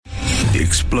The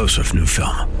explosive new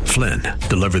film, Flynn,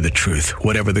 deliver the truth,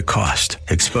 whatever the cost,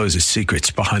 exposes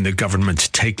secrets behind the government's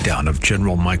takedown of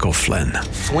General Michael Flynn.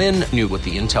 Flynn knew what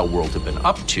the intel world had been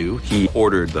up to. He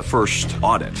ordered the first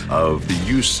audit of the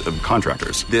use of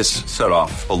contractors. This set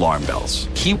off alarm bells.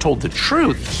 He told the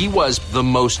truth. He was the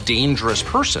most dangerous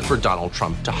person for Donald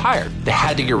Trump to hire. They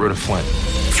had to get rid of Flynn.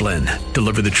 Flynn,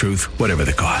 deliver the truth, whatever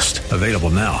the cost. Available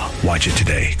now. Watch it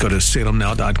today. Go to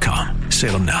salemnow.com.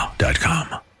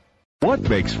 salemnow.com. What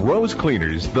makes Rose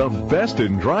Cleaners the best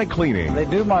in dry cleaning? They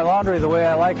do my laundry the way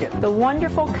I like it. The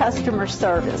wonderful customer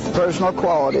service. Personal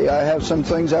quality. I have some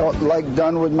things I like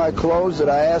done with my clothes that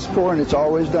I ask for, and it's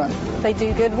always done. They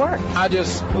do good work. I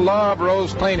just love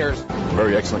Rose Cleaners.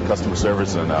 Very excellent customer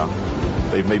service, and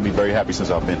they've made me very happy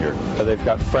since I've been here. They've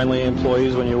got friendly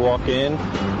employees when you walk in,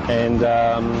 and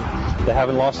they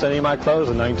haven't lost any of my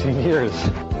clothes in 19 years.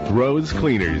 Rose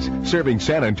Cleaners, serving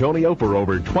San Antonio for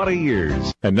over 20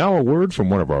 years. And now a word from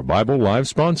one of our Bible Live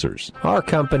sponsors. Our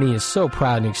company is so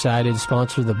proud and excited to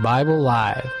sponsor the Bible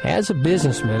Live. As a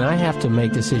businessman, I have to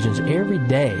make decisions every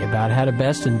day about how to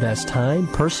best invest time,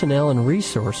 personnel, and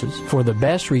resources for the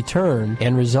best return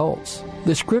and results.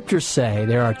 The scriptures say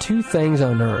there are two things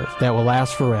on earth that will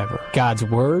last forever: God's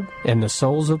Word and the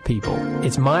souls of people.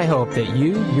 It's my hope that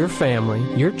you, your family,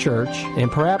 your church,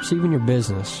 and perhaps even your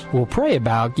business will pray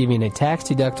about giving a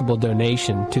tax-deductible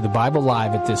donation to the Bible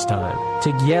Live at this time.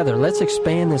 Together, let's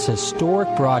expand this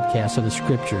historic broadcast of the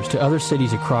scriptures to other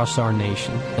cities across our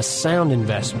nation. A sound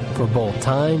investment for both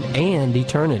time and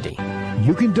eternity.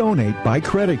 You can donate by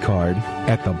credit card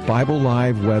at the Bible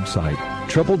Live website,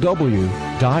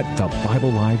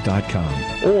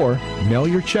 www.thebiblelive.com, or mail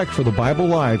your check for the Bible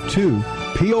Live to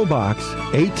P.O. Box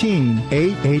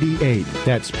 18888.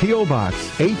 That's P.O. Box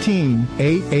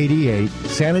 18888,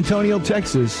 San Antonio,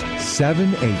 Texas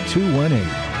 78218.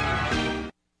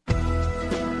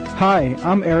 Hi,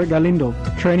 I'm Eric Galindo,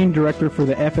 Training Director for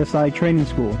the FSI Training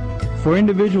School. For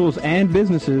individuals and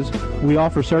businesses, we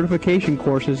offer certification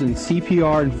courses in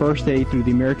CPR and First Aid through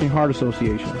the American Heart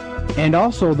Association, and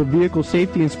also the Vehicle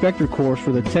Safety Inspector course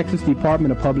for the Texas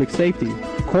Department of Public Safety.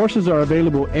 Courses are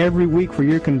available every week for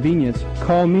your convenience.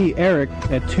 Call me, Eric,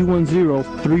 at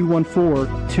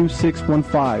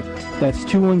 210-314-2615. That's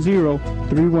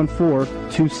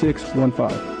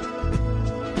 210-314-2615.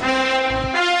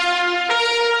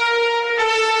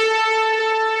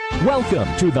 Welcome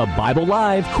to the Bible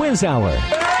Live Quiz Hour.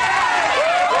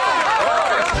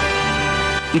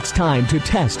 It's time to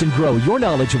test and grow your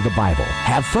knowledge of the Bible,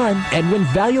 have fun, and win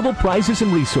valuable prizes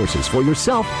and resources for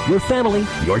yourself, your family,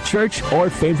 your church,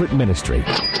 or favorite ministry.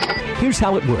 Here's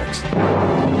how it works.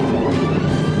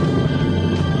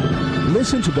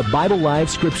 Listen to the Bible Live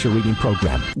Scripture Reading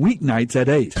Program. Weeknights at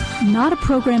 8. Not a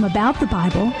program about the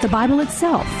Bible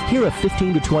itself. Hear a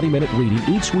 15 to 20-minute reading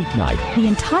each weeknight. The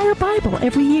entire Bible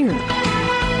every year.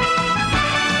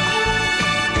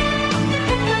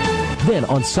 Then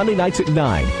on Sunday nights at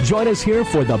 9, join us here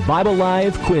for the Bible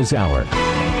Live Quiz Hour.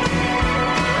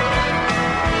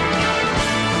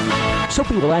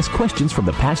 Soapy will ask questions from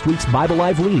the past week's Bible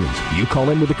Live readings. You call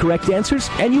in with the correct answers,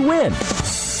 and you win.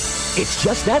 It's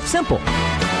just that simple.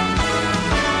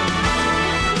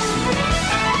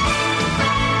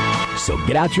 So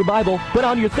get out your Bible, put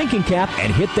on your thinking cap,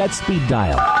 and hit that speed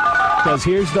dial. Because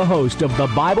here's the host of the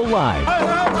Bible Live,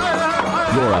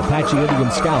 your Apache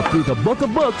Indian scout through the Book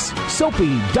of Books,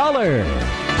 Soapy Dollar.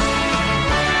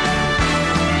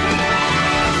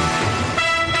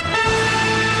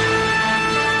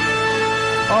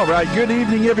 All right, good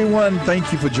evening, everyone. Thank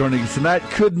you for joining us tonight.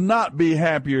 Could not be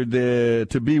happier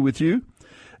to be with you.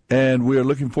 And we're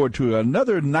looking forward to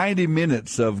another 90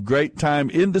 minutes of great time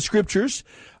in the Scriptures.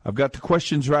 I've got the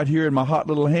questions right here in my hot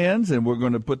little hands, and we're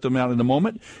going to put them out in a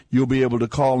moment. You'll be able to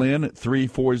call in at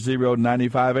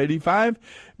 340-9585.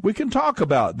 We can talk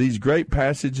about these great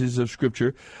passages of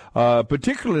Scripture,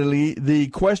 particularly the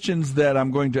questions that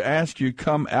I'm going to ask you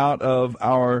come out of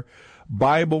our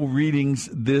Bible readings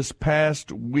this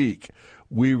past week.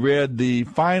 We read the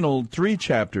final three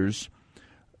chapters,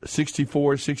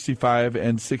 64, 65,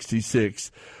 and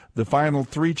 66, the final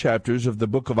three chapters of the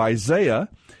book of Isaiah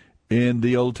in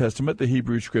the Old Testament, the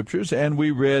Hebrew Scriptures, and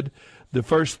we read the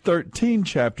first 13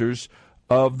 chapters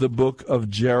of the book of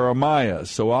Jeremiah.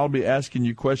 So I'll be asking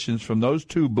you questions from those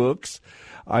two books,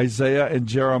 Isaiah and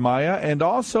Jeremiah, and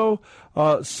also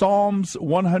Psalms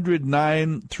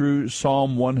 109 through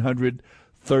Psalm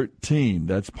 113.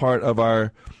 That's part of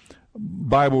our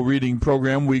Bible reading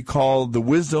program we call the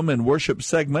Wisdom and Worship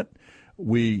segment.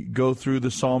 We go through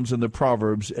the Psalms and the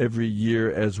Proverbs every year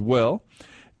as well.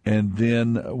 and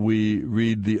then we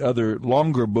read the other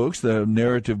longer books, the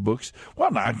narrative books.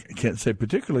 Well, I can't say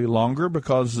particularly longer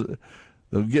because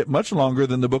they'll get much longer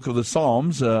than the book of the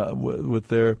Psalms with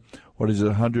their,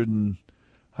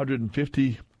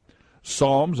 150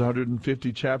 Psalms,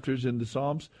 150 chapters in the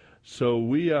Psalms. So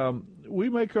we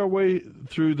make our way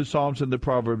through the Psalms and the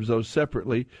Proverbs, those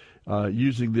separately,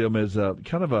 using them as a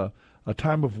kind of a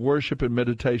time of worship and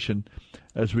meditation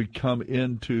as we come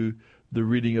into the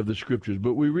reading of the Scriptures.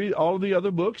 But we read all of the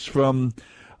other books from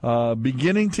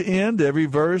beginning to end, every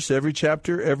verse, every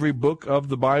chapter, every book of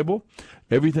the Bible,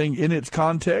 everything in its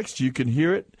context. You can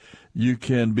hear it. You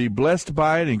can be blessed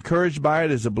by it, encouraged by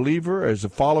it as a believer, as a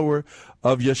follower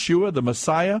of Yeshua, the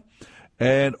Messiah.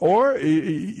 Or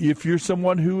if you're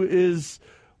someone who is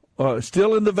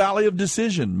still in the valley of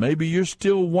decision, maybe you're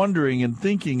still wondering and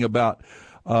thinking about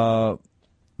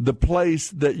the place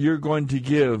that you're going to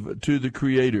give to the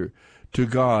Creator, to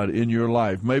God in your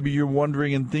life. Maybe you're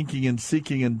wondering and thinking and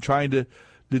seeking and trying to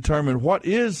determine what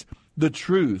is the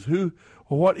truth.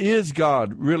 What is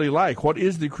God really like? What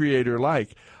is the Creator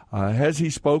like? Has He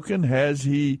spoken? Has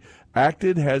He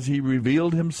acted? Has He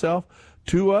revealed Himself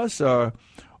to us?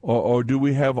 Or do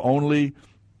we have only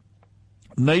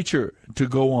nature to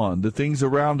go on? The things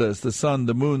around us, the sun,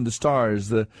 the moon, the stars,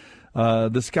 the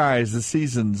skies, the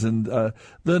seasons, and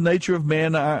the nature of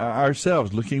man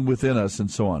ourselves, looking within us,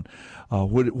 and so on.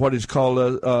 What is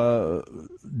called a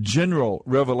general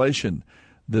revelation,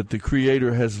 that the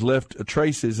Creator has left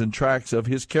traces and tracks of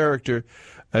His character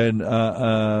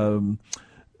and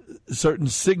certain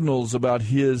signals about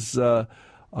His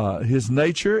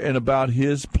nature and about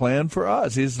His plan for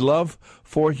us, His love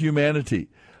for humanity,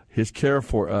 His care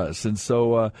for us. And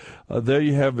so there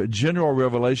you have a general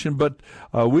revelation. But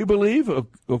we believe,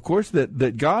 of course,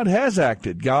 that God has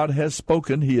acted. God has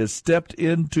spoken. He has stepped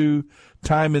into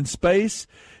time and space.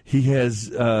 He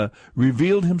has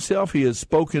revealed Himself. He has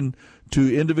spoken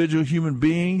to individual human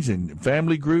beings and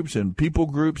family groups and people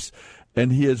groups.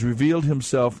 And He has revealed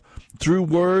Himself through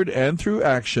word and through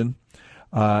action,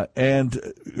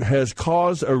 and has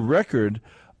caused a record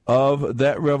of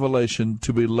that revelation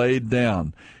to be laid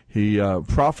down. He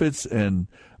prophets and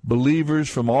believers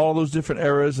from all those different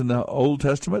eras in the Old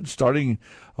Testament, starting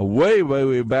way, way,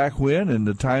 way back when, in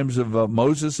the times of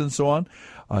Moses and so on.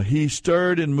 He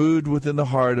stirred and moved within the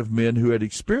heart of men who had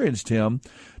experienced Him,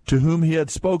 to whom He had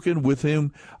spoken, with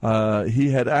whom He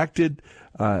had acted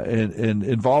and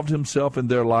involved Himself in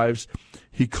their lives.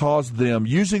 He caused them,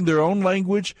 using their own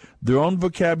language, their own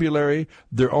vocabulary,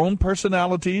 their own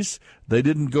personalities. They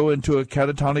didn't go into a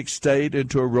catatonic state,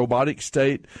 into a robotic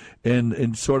state,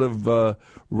 and sort of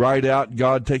write out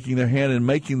God taking their hand and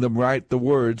making them write the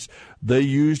words. They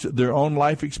used their own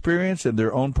life experience and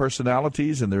their own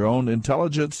personalities and their own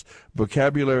intelligence,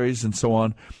 vocabularies, and so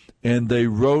on, and they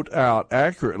wrote out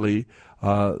accurately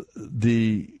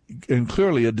and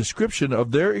clearly a description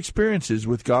of their experiences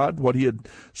with God, what He had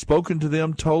spoken to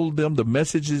them, told them, the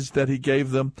messages that He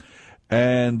gave them.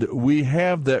 And we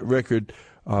have that record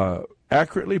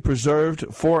accurately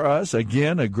preserved for us.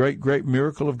 Again, a great, great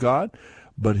miracle of God.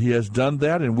 But He has done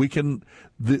that, and we can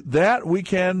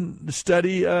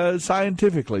study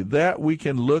scientifically. That we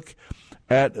can look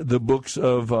at the books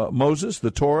of Moses,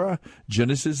 the Torah,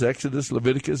 Genesis, Exodus,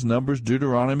 Leviticus, Numbers,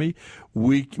 Deuteronomy.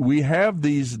 We have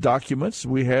these documents.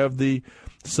 We have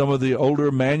some of the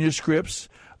older manuscripts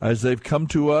as they've come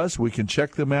to us. We can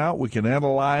check them out. We can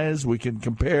analyze. We can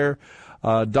compare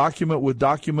document with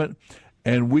document,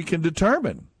 and we can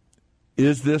determine,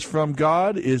 is this from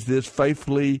God? Is this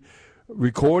faithfully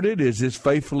recorded? Is this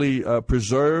faithfully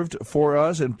preserved for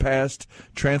us and passed,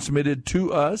 transmitted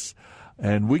to us?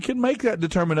 And we can make that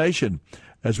determination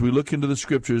as we look into the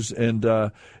Scriptures, and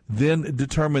then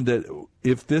determine that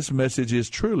if this message is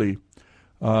truly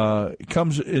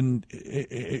comes in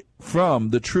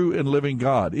from the true and living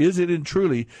God. Is it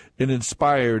truly an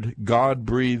inspired,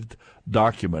 God-breathed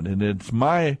document? And it's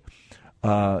my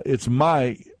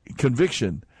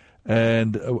conviction,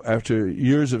 and after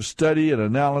years of study and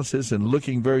analysis and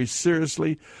looking very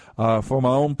seriously for my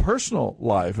own personal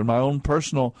life and my own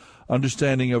personal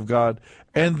understanding of God,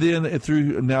 and then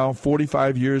through now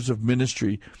 45 years of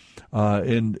ministry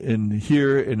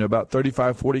in about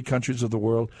 35, 40 countries of the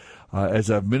world, as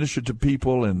I've ministered to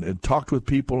people and talked with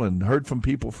people and heard from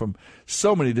people from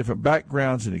so many different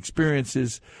backgrounds and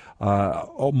experiences,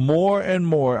 more and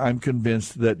more I'm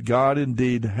convinced that God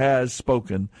indeed has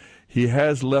spoken. He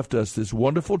has left us this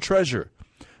wonderful treasure,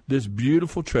 this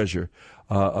beautiful treasure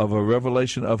of a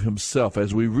revelation of himself.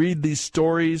 As we read these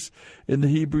stories in the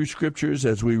Hebrew Scriptures,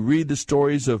 as we read the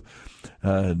stories of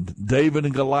David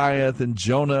and Goliath and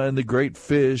Jonah and the great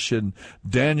fish and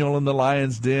Daniel in the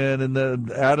lion's den and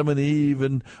Adam and Eve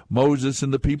and Moses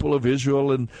and the people of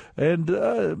Israel and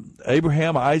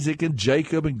Abraham, Isaac, and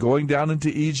Jacob and going down into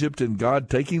Egypt and God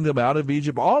taking them out of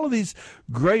Egypt, all of these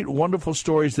great, wonderful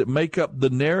stories that make up the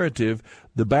narrative,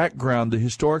 the background, the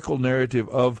historical narrative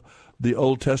of the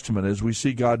Old Testament, as we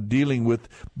see God dealing with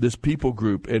this people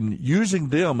group and using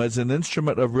them as an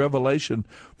instrument of revelation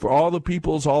for all the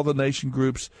peoples, all the nation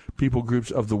groups, people groups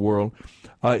of the world.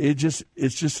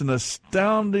 It's just an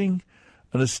astounding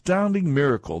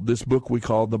miracle, this book we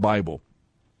call the Bible.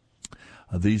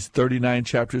 These 39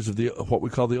 chapters of what we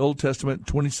call the Old Testament,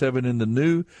 27 in the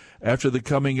New, after the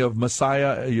coming of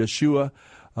Messiah, Yeshua,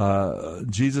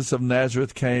 Jesus of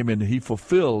Nazareth came and he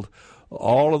fulfilled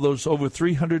all of those over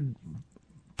 300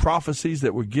 prophecies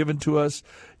that were given to us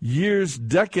years,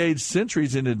 decades,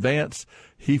 centuries in advance.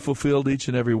 He fulfilled each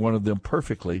and every one of them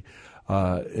perfectly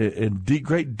in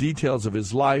great details of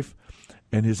his life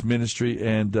and his ministry.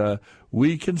 And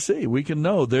we can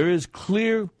know there is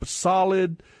clear,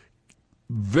 solid,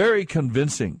 very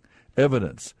convincing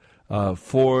evidence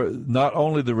for not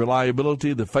only the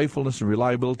reliability, the faithfulness and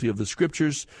reliability of the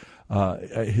Scriptures,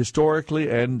 historically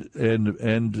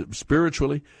and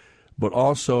spiritually, but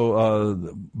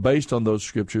also based on those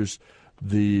Scriptures,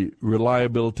 the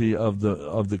reliability of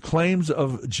the claims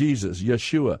of Jesus,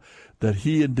 Yeshua, that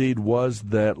he indeed was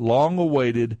that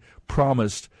long-awaited,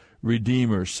 promised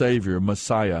Redeemer, Savior,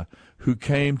 Messiah, who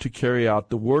came to carry out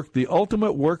the work, the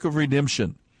ultimate work of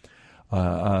redemption.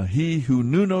 He who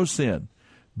knew no sin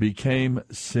became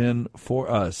sin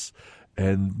for us.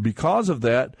 And because of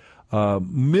that,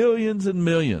 millions and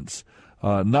millions,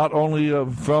 not only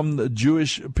from the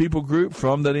Jewish people group,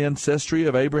 from the ancestry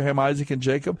of Abraham, Isaac, and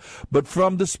Jacob, but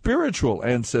from the spiritual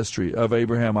ancestry of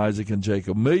Abraham, Isaac, and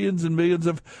Jacob. Millions and millions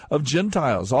of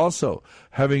Gentiles also,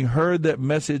 having heard that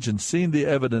message and seen the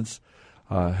evidence,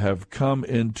 have come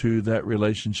into that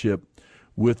relationship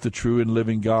with the true and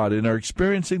living God and are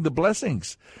experiencing the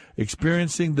blessings,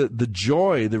 experiencing the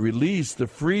joy, the release, the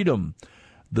freedom,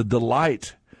 the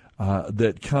delight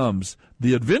that comes,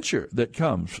 the adventure that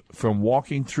comes from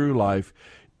walking through life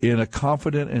in a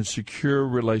confident and secure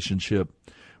relationship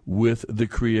with the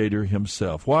Creator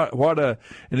himself. What an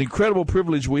incredible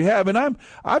privilege we have. And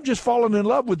I've just fallen in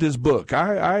love with this book.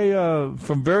 I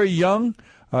from very young,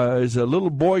 as a little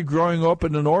boy growing up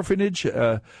in an orphanage,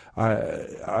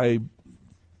 I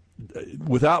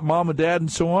without mom and dad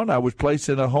and so on, I was placed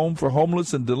in a home for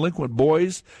homeless and delinquent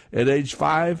boys at age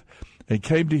 5 and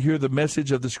came to hear the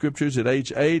message of the Scriptures at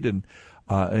age 8. And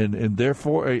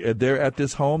therefore, there at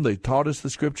this home, they taught us the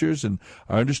Scriptures, and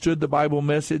I understood the Bible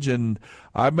message. And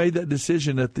I made that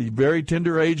decision at the very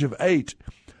tender age of 8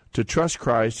 to trust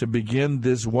Christ and begin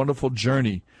this wonderful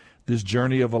journey, this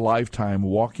journey of a lifetime,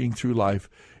 walking through life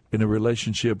in a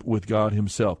relationship with God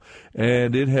himself.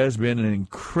 And it has been an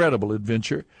incredible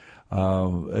adventure.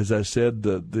 As I said,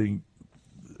 the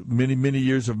many, many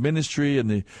years of ministry and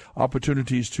the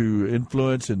opportunities to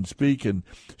influence and speak and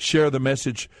share the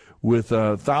message with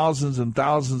thousands and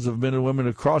thousands of men and women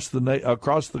across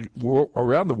the world,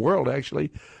 around the world.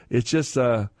 Actually, it's just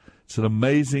it's an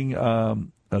amazing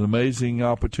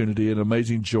opportunity, an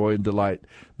amazing joy and delight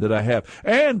that I have.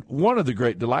 And one of the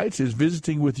great delights is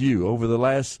visiting with you over the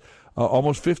last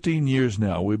almost 15 years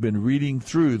now. We've been reading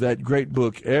through that great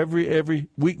book every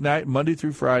weeknight, Monday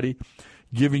through Friday,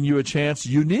 giving you a chance,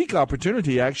 unique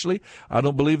opportunity, actually. I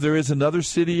don't believe there is another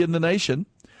city in the nation,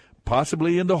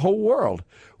 possibly in the whole world,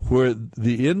 where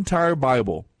the entire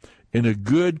Bible, in a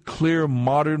good, clear,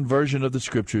 modern version of the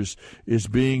Scriptures, is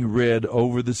being read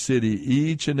over the city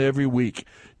each and every week.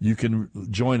 You can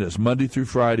join us Monday through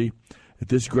Friday at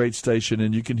this great station,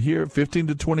 and you can hear 15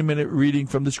 to 20-minute reading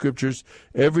from the Scriptures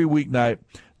every weeknight,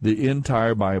 the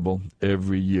entire Bible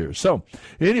every year. So,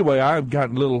 anyway, I've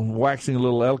gotten waxing a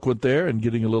little eloquent there and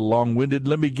getting a little long-winded.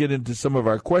 Let me get into some of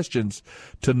our questions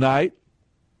tonight.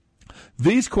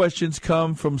 These questions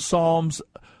come from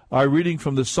our reading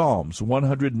from the Psalms,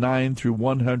 109 through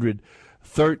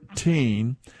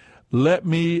 113. Let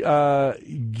me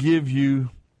give you...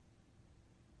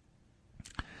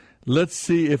 Let's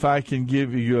see if I can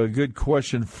give you a good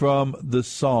question from the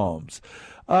Psalms.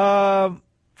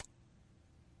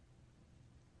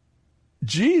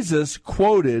 Jesus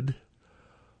quoted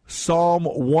Psalm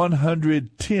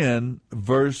 110,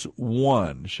 verse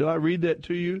 1. Shall I read that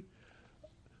to you?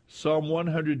 Psalm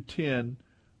 110,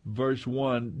 verse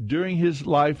 1. During his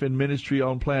life and ministry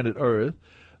on planet Earth,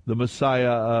 the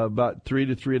Messiah, about 3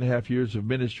 to 3.5 years of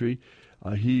ministry,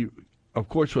 he of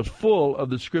course, was full of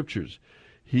the Scriptures.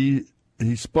 He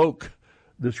spoke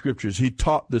the Scriptures. He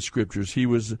taught the Scriptures. He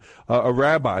was a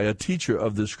rabbi, a teacher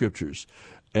of the Scriptures.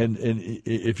 And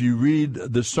if you read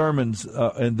the sermons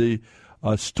and the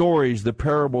stories, the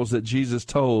parables that Jesus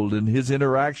told, and his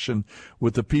interaction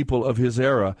with the people of his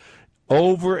era,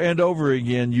 over and over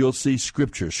again, you'll see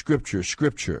Scripture, Scripture,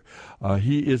 Scripture.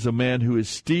 He is a man who is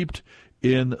steeped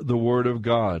in the Word of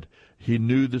God. He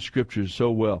knew the Scriptures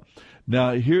so well.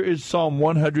 Now, here is Psalm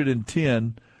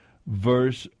 110,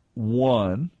 verse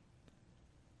 1.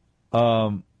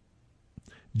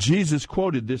 Jesus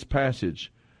quoted this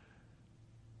passage.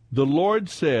 The Lord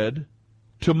said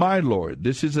to my Lord,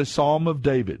 this is a Psalm of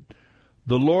David,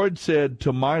 the Lord said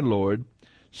to my Lord,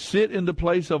 sit in the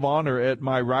place of honor at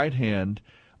my right hand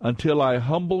until I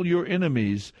humble your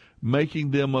enemies,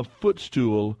 making them a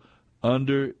footstool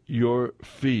under your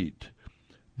feet.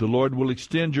 The Lord will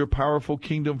extend your powerful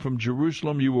kingdom from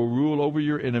Jerusalem. You will rule over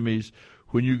your enemies.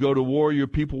 When you go to war, your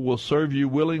people will serve you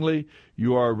willingly.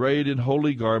 You are arrayed in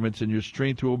holy garments, and your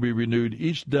strength will be renewed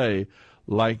each day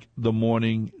like the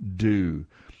morning dew.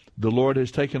 The Lord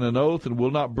has taken an oath and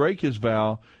will not break his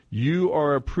vow. You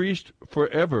are a priest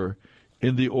forever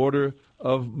in the order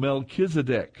of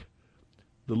Melchizedek.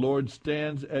 The Lord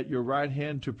stands at your right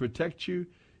hand to protect you.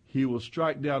 He will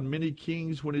strike down many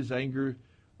kings when his anger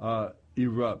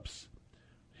erupts.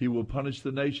 He will punish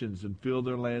the nations and fill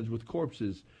their lands with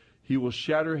corpses. He will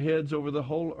shatter heads over the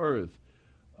whole earth,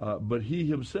 but he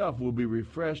himself will be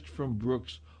refreshed from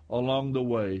brooks along the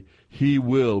way. He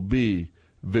will be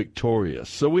victorious.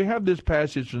 So we have this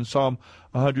passage from Psalm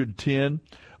 110,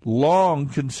 long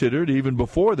considered, even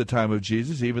before the time of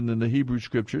Jesus, even in the Hebrew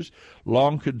Scriptures,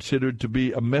 long considered to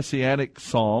be a messianic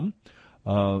psalm.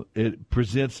 It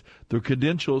presents the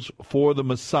credentials for the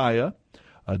Messiah.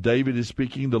 David is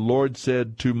speaking, the Lord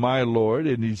said to my Lord,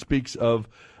 and he speaks of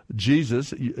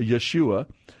Jesus, Yeshua,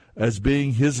 as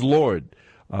being his Lord,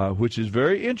 which is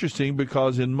very interesting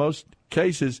because in most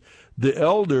cases, the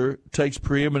elder takes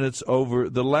preeminence over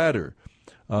the latter.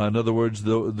 In other words,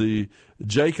 the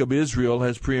Jacob Israel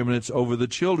has preeminence over the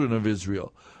children of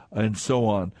Israel, and so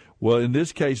on. Well, in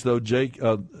this case, though,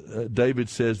 David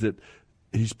says that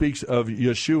he speaks of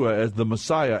Yeshua as the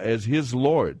Messiah, as his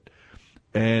Lord,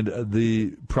 and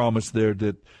the promise there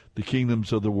that the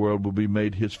kingdoms of the world will be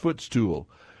made his footstool.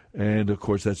 And, of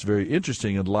course, that's very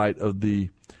interesting in light of the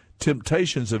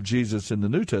temptations of Jesus in the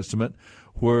New Testament,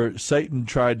 where Satan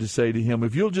tried to say to him,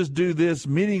 if you'll just do this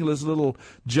meaningless little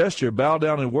gesture, bow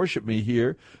down and worship me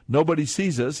here, nobody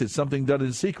sees us, it's something done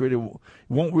in secret, it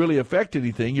won't really affect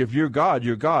anything. If you're God,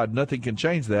 you're God, nothing can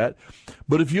change that.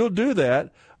 But if you'll do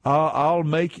that, I'll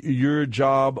make your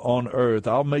job on earth,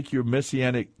 I'll make your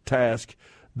messianic task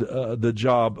the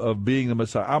job of being the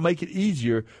Messiah. I'll make it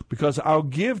easier because I'll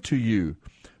give to you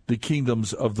the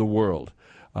kingdoms of the world.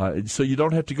 So you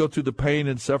don't have to go through the pain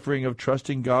and suffering of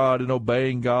trusting God and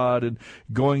obeying God and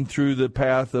going through the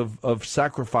path of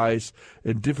sacrifice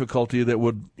and difficulty that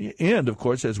would end, of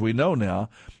course, as we know now,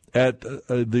 at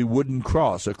the wooden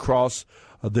cross, a cross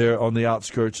there on the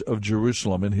outskirts of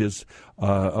Jerusalem, and his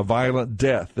a violent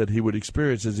death that he would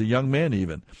experience as a young man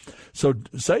even. So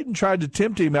Satan tried to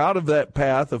tempt him out of that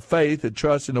path of faith and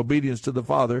trust and obedience to the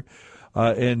Father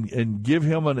and give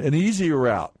him an easier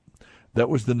route. That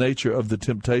was the nature of the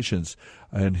temptations.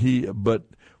 But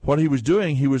what he was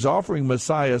doing, he was offering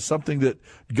Messiah something that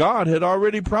God had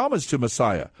already promised to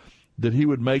Messiah, that he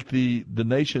would make the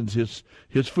nations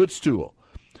his footstool.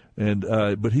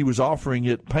 But he was offering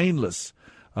it painless,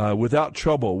 without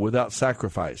trouble, without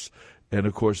sacrifice. And,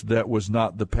 of course, that was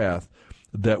not the path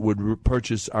that would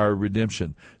purchase our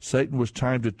redemption. Satan was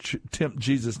trying to tempt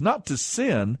Jesus not to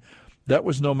sin. That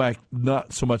was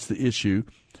not so much the issue.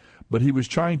 But he was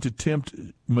trying to tempt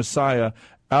Messiah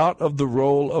out of the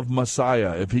role of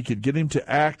Messiah. If he could get him to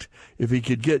act, if he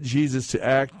could get Jesus to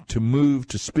act, to move,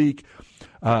 to speak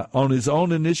on his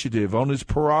own initiative, on his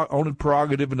own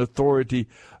prerogative and authority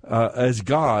as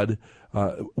God,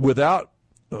 without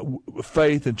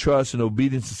faith and trust and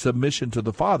obedience and submission to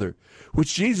the Father,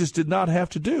 which Jesus did not have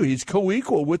to do. He's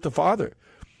co-equal with the Father.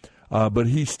 But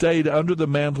he stayed under the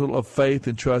mantle of faith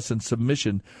and trust and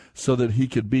submission so that he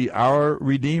could be our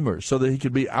Redeemer, so that he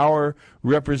could be our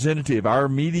representative, our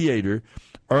mediator,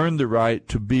 earn the right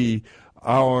to be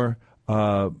our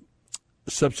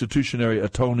substitutionary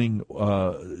atoning,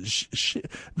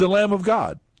 the Lamb of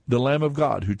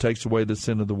God who takes away the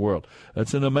sin of the world.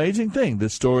 That's an amazing thing, the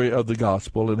story of the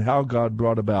gospel and how God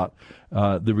brought about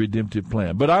the redemptive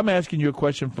plan. But I'm asking you a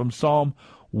question from Psalm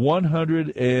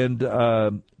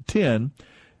 110.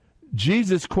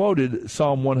 Jesus quoted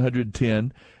Psalm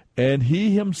 110, and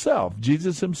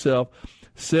Jesus himself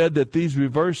said that these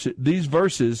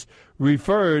verses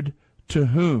referred to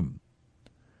whom?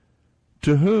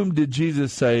 To whom did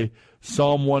Jesus say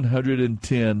Psalm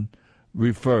 110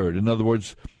 referred? In other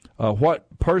words,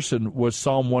 what person was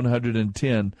Psalm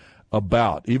 110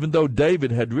 about? Even though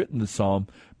David had written the psalm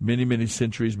many, many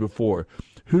centuries before,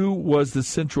 who was the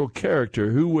central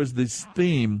character? Who was the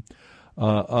theme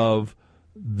of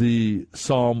the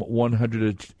Psalm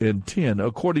 110,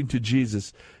 according to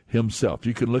Jesus himself?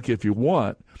 You can look, if you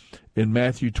want, in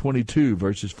Matthew 22,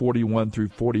 verses 41 through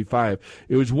 45.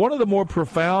 It was one of the more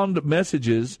profound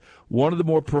messages, one of the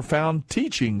more profound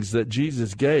teachings that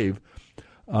Jesus gave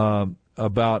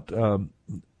about God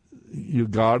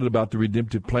and about the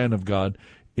redemptive plan of God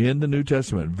in the New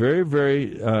Testament. Very,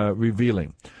 very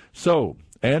revealing. So,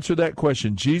 answer that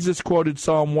question. Jesus quoted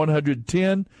Psalm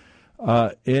 110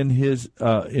 in his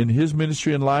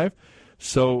ministry and life.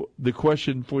 So the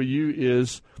question for you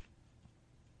is,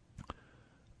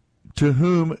 to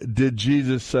whom did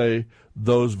Jesus say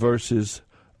those verses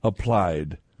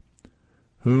applied?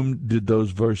 Whom did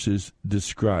those verses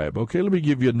describe? Okay, let me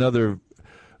give you another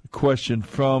question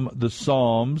from the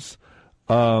Psalms.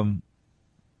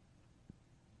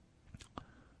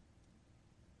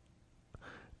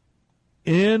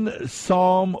 In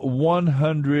Psalm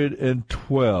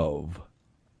 112,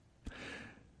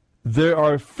 there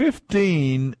are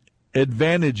 15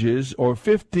 advantages or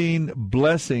 15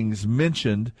 blessings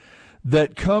mentioned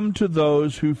that come to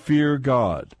those who fear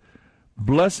God.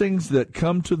 Blessings that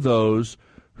come to those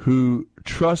who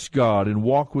trust God and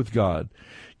walk with God.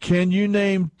 Can you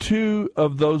name two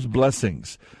of those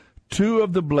blessings? Two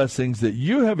of the blessings that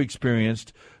you have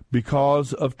experienced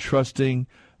because of trusting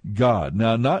God.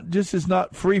 Now, it's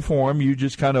not free form. You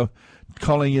just kind of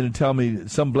calling in and tell me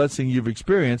some blessing you've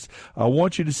experienced. I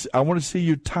want to see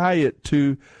you tie it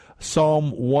to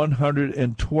Psalm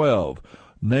 112.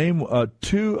 Name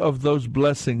two of those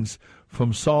blessings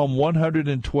from Psalm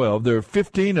 112. There are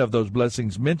 15 of those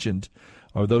blessings mentioned,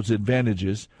 or those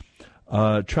advantages.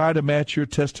 Try to match your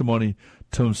testimony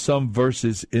to some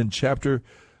verses in chapter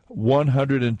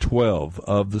 112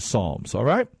 of the Psalms. All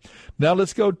right? Now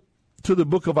let's go to the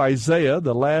book of Isaiah,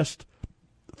 the last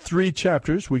 3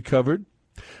 chapters we covered.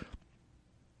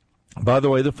 By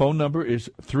the way, the phone number is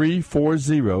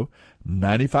 340-9585,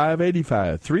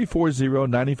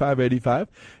 340-9585.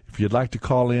 If you'd like to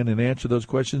call in and answer those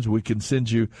questions, we can send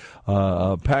you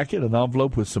a packet, an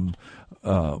envelope with some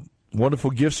wonderful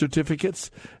gift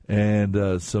certificates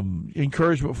and some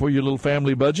encouragement for your little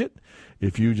family budget.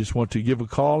 If you just want to give a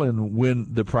call and win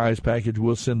the prize package,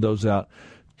 we'll send those out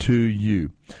to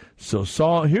you. So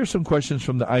here's some questions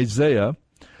from the Isaiah.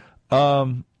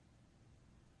 9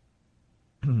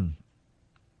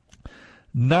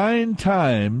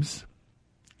 times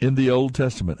in the Old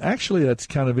Testament. Actually, that's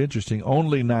kind of interesting.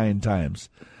 Only 9 times,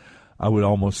 I would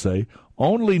almost say.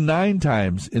 Only 9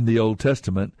 times in the Old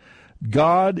Testament,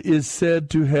 God is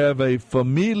said to have a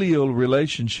familial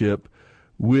relationship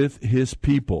with his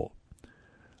people.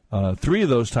 3 of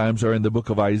those times are in the book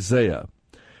of Isaiah.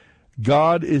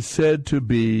 God is said to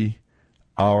be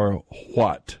our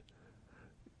what?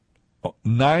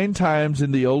 9 times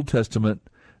in the Old Testament,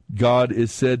 God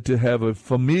is said to have a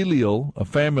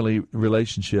family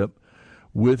relationship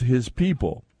with his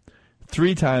people.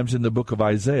 3 times in the book of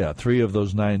Isaiah, 3 of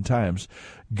those 9 times,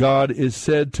 God is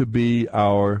said to be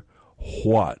our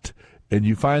what? And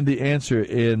you find the answer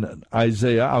in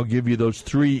Isaiah. I'll give you those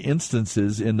 3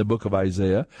 instances in the book of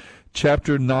Isaiah.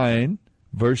 Chapter 9,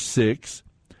 verse 6,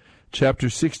 chapter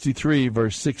 63,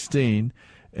 verse 16,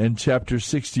 and chapter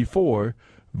 64,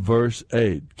 verse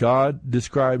 8. God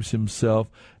describes himself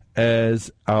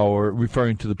as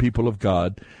referring to the people of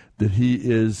God, that he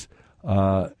is,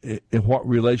 in what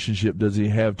relationship does he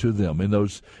have to them in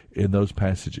those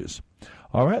passages.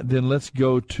 All right, then let's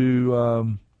go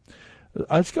to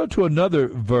another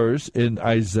verse in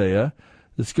Isaiah.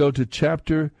 Let's go to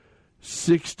chapter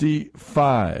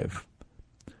 65.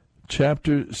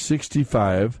 Chapter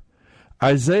 65.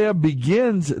 Isaiah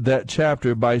begins that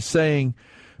chapter by saying,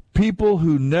 "People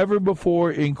who never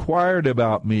before inquired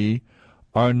about me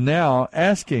are now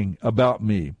asking about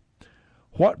me."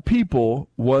 What people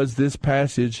was this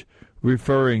passage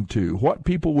referring to? What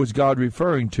people was God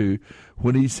referring to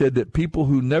when he said that people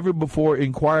who never before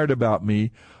inquired about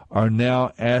me are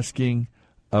now asking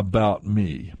about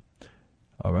me?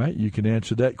 All right, you can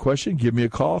answer that question. Give me a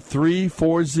call,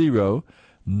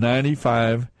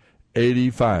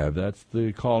 340-9585. That's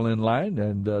the call-in line,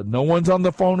 and no one's on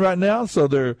the phone right now, so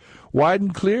they're wide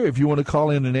and clear if you want to call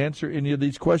in and answer any of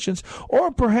these questions.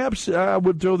 Or perhaps I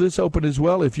would throw this open as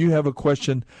well. If you have a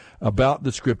question about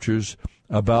the Scriptures,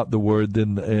 about the Word,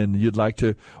 then and you'd like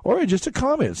to, or just a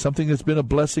comment, something that's been a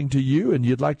blessing to you and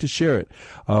you'd like to share it.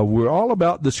 We're all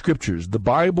about the Scriptures, the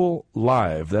Bible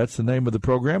Live. That's the name of the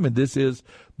program, and this is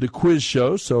the quiz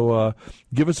show. So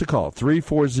give us a call,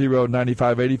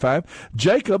 340-9585.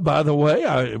 Jacob, by the way,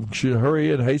 I should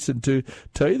hurry and hasten to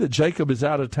tell you that Jacob is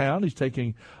out of town. He's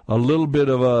taking a little bit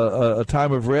of a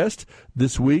time of rest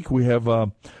this week. We have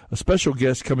a special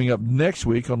guest coming up next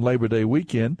week on Labor Day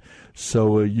weekend,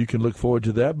 so you can look forward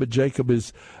to that. But Jacob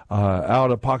is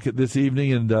out of pocket this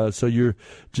evening, and so you're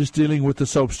just dealing with the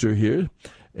soapster here.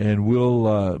 And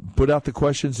we'll put out the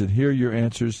questions and hear your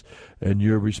answers and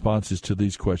your responses to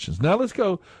these questions. Now let's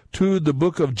go to the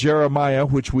book of Jeremiah,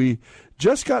 which we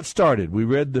just got started. We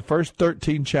read the first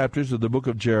 13 chapters of the book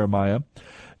of Jeremiah.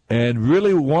 And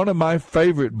really one of my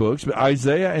favorite books,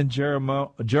 Isaiah and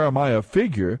Jeremiah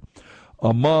figure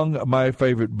among my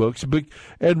favorite books.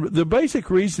 And the basic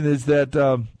reason is that,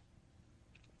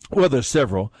 well, there's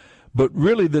several. But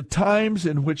really, the times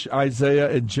in which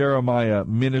Isaiah and Jeremiah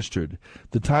ministered,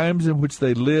 the times in which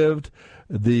they lived,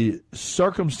 the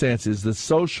circumstances, the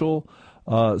social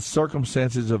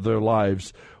circumstances of their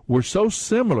lives were so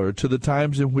similar to the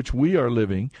times in which we are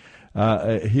living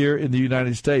here in the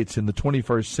United States in the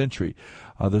 21st century.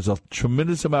 There's a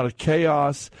tremendous amount of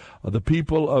chaos. The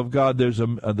people of God, there's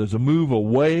a move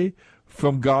away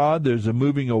from God. There's a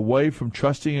moving away from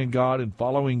trusting in God and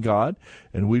following God,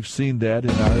 and we've seen that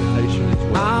in our nation as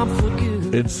well.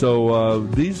 And so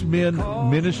these men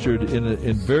ministered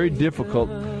in very difficult,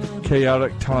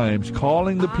 chaotic times,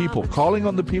 calling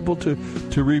on the people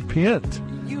to repent,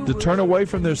 to turn away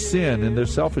from their sin and their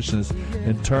selfishness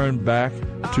and turn back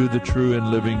to the true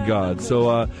and living God.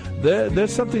 So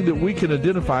there's something that we can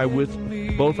identify with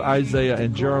both Isaiah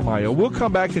and Jeremiah. We'll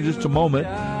come back in just a moment.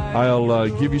 I'll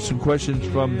give you some questions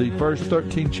from the first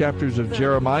 13 chapters of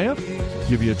Jeremiah,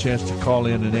 give you a chance to call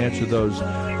in and answer those.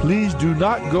 Please do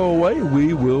not go away.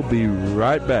 We will be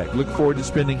right back. Look forward to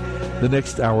spending the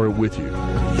next hour with you.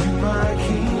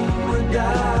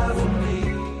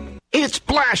 It's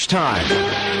Splash Time.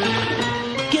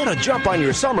 Get a jump on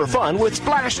your summer fun with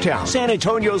Splash Town, San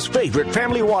Antonio's favorite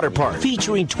family water park,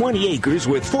 featuring 20 acres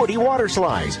with 40 water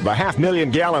slides, the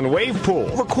 500,000-gallon wave pool,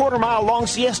 the quarter-mile-long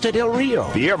Siesta del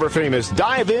Rio, the ever-famous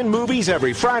dive-in movies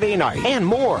every Friday night, and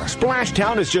more. Splash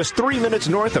Town is just 3 minutes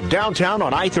north of downtown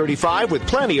on I-35 with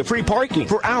plenty of free parking.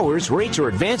 For hours, rates, or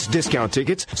advanced discount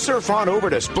tickets, surf on over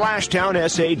to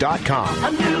SplashTownSA.com.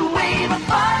 A new wave of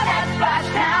fun at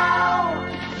Splash Town.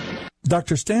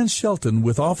 Dr. Stan Shelton,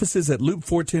 with offices at Loop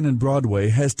 410 and Broadway,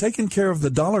 has taken care of the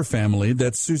Dollar family,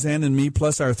 that's Suzanne and me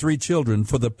plus our 3 children,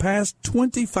 for the past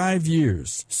 25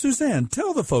 years. Suzanne,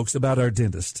 tell the folks about our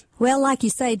dentist. Well, like you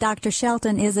say, Dr.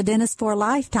 Shelton is a dentist for a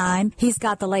lifetime. He's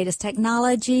got the latest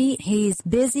technology. He's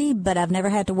busy, but I've never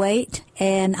had to wait.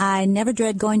 And I never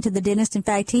dread going to the dentist. In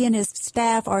fact, he and his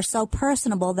staff are so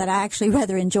personable that I actually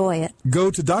rather enjoy it.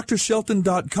 Go to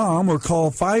drshelton.com or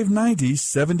call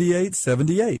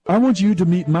 590-7878. I want you to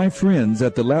meet my friends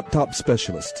at the Laptop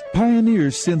Specialist.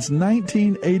 Pioneers since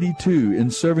 1982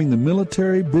 in serving the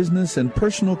military, business, and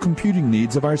personal computing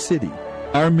needs of our city.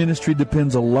 Our ministry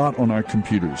depends a lot on our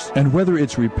computers, and whether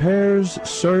it's repairs,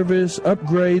 service,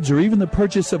 upgrades, or even the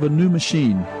purchase of a new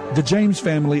machine, the James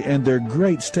family and their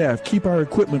great staff keep our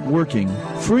equipment working,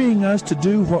 freeing us to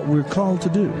do what we're called to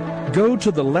do. Go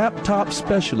to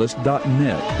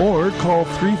thelaptopspecialist.net or call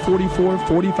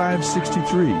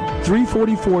 344-4563,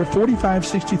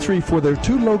 344-4563 for their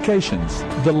 2 locations,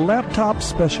 the Laptop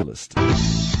Specialist.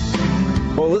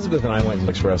 Well, Elizabeth and I went to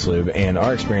Express Lube, and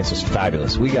our experience was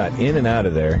fabulous. We got in and out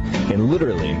of there in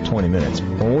literally 20 minutes.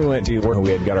 When we went to work,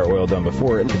 we had got our oil done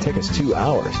before. It could take us 2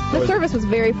 hours. The service was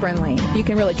very friendly. You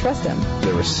can really trust them.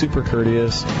 They were super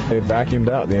courteous. They vacuumed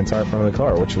out the entire front of the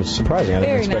car, which was surprising. I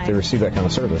didn't expect to receive that kind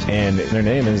of service. And their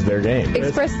name is their game.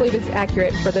 Express Lube is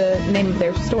accurate for the name of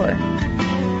their store.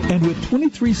 And with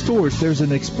 23 stores, there's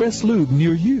an Express Lube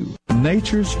near you.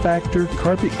 Nature's Factor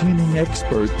carpet cleaning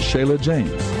expert, Shayla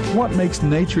James. What makes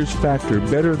Nature's Factor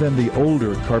better than the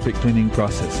older carpet cleaning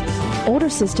processes? Older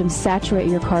systems saturate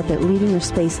your carpet, leaving your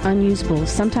space unusable,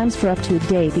 sometimes for up to a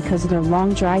day because of their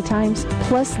long dry times,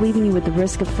 plus leaving you with the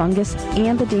risk of fungus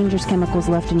and the dangerous chemicals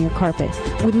left in your carpet.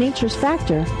 With Nature's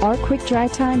Factor, our quick dry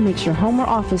time makes your home or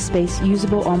office space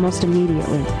usable almost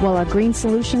immediately, while our green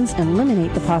solutions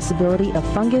eliminate the possibility of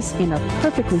fungus and are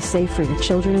perfectly safe for your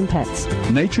children and pets.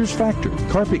 Nature's Factor,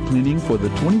 carpet cleaning for the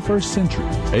 21st century.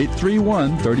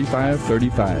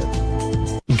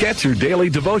 831-3535. Get your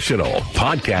daily devotional,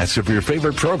 podcasts of your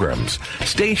favorite programs,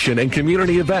 station and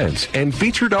community events, and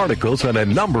featured articles on a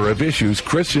number of issues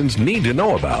Christians need to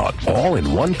know about, all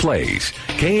in one place.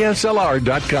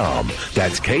 KSLR.com.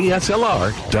 That's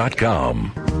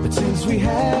KSLR.com. But since we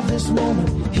have this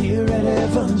moment here at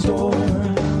Heaven's door,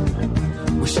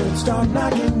 we should start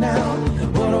knocking now.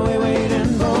 What are we waiting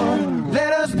for?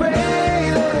 Let us pray,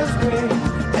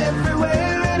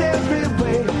 everywhere and every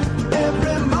way,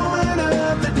 every moment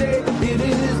of the day. It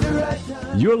is the right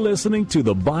time. You're listening to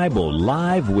the Bible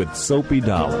Live with Soapy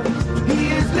Dollar. He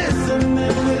is listening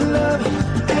with love,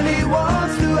 and he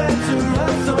wants to answer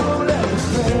us, so let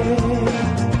us pray.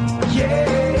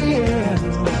 Yeah, yeah,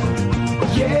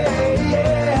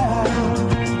 yeah,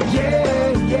 yeah,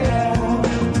 yeah, yeah.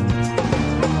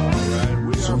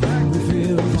 So when we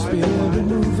feel the Spirit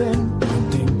moving,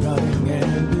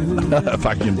 if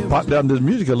I can pop down this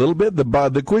music a little bit,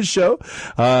 the quiz show.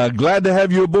 Glad to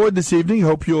have you aboard this evening.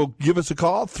 Hope you'll give us a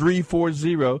call,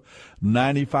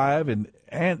 340-95 and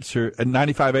answer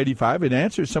 9585 and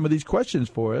answer some of these questions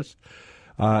for us.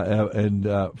 And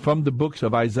from the books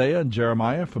of Isaiah and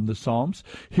Jeremiah, from the Psalms.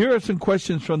 Here are some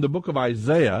questions from the book of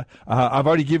Isaiah. I've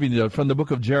already given you from the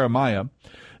book of Jeremiah.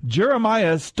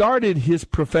 Jeremiah started his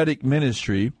prophetic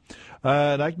ministry,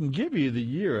 and I can give you the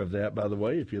year of that, by the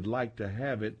way, if you'd like to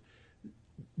have it.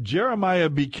 Jeremiah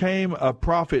became a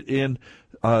prophet in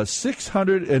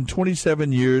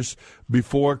 627 years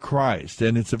before Christ,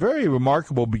 and it's a very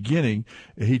remarkable beginning.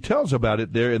 He tells about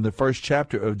it there in the first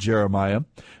chapter of Jeremiah,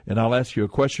 and I'll ask you a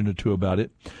question or two about it.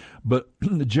 But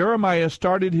Jeremiah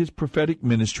started his prophetic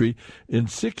ministry in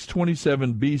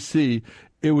 627 B.C.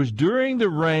 It was during the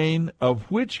reign of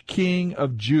which king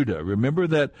of Judah? Remember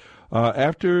that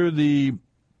after the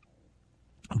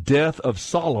death of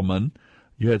Solomon,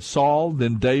 you had Saul,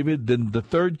 then David, then the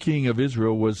third king of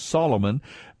Israel was Solomon.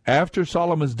 After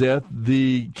Solomon's death,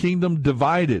 the kingdom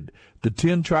divided. The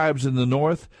 10 tribes in the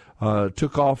north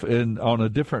took off on a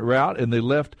different route, and they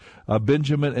left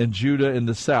Benjamin and Judah in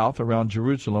the south around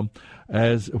Jerusalem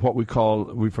as what we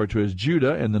refer to as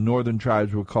Judah, and the northern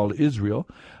tribes were called Israel,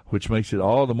 which makes it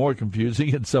all the more confusing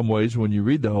in some ways when you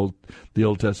read the Old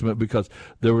Testament, because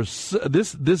there was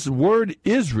this word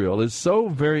Israel is so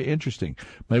very interesting.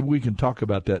 Maybe we can talk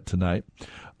about that tonight.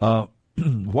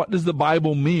 What does the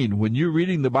Bible mean? When you're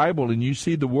reading the Bible and you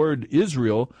see the word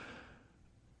Israel,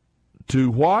 to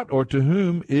what or to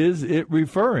whom is it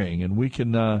referring? And we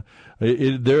can,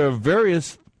 there are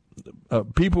various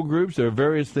people groups, there are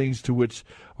various things to which,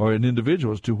 or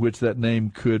individuals to which that name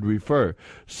could refer.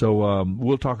 So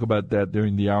we'll talk about that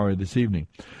during the hour this evening.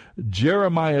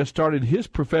 Jeremiah started his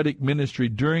prophetic ministry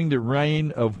during the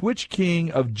reign of which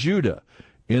king of Judah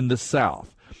in the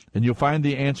south? And you'll find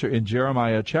the answer in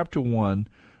Jeremiah chapter 1,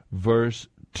 verse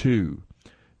 2.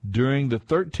 During the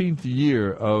 13th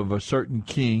year of a certain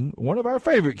king, one of our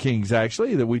favorite kings,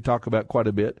 actually, that we talk about quite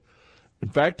a bit. In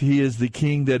fact, he is the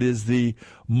king that is the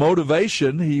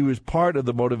motivation. He was part of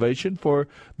the motivation for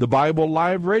the Bible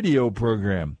Live radio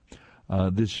program.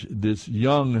 This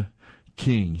young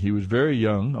king, he was very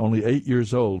young, only 8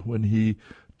 years old when he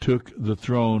took the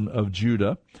throne of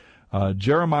Judah.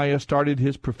 Jeremiah started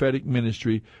his prophetic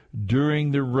ministry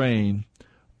during the reign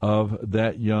of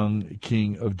that young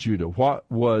king of Judah. What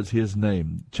was his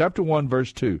name? Chapter 1,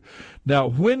 verse 2. Now,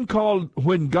 when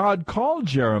God called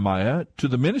Jeremiah to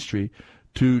the ministry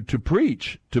to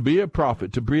preach, to be a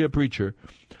prophet, to be a preacher,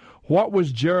 what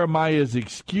was Jeremiah's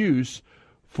excuse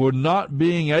for not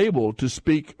being able to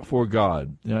speak for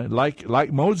God?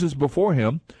 Like Moses before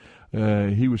him,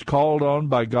 he was called on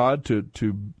by God to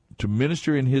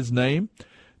minister in his name,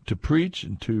 to preach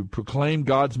and to proclaim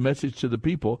God's message to the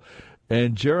people.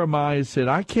 And Jeremiah said,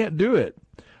 I can't do it.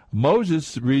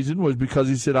 Moses' reason was because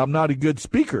he said, I'm not a good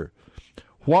speaker.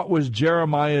 What was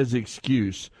Jeremiah's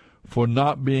excuse for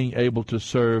not being able to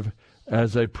serve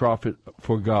as a prophet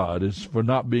for God, is for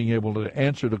not being able to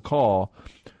answer the call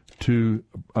to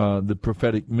the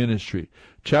prophetic ministry?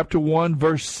 Chapter 1,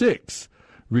 verse 6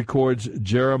 records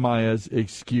Jeremiah's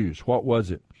excuse. What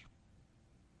was it?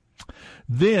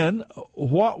 Then,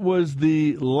 what was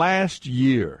the last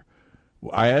year?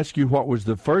 I ask you, what was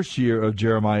the first year of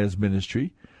Jeremiah's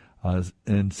ministry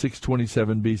in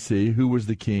 627 BC? Who was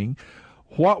the king?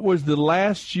 What was the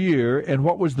last year, and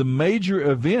what was the major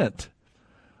event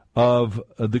of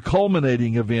the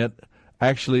culminating event,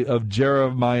 actually, of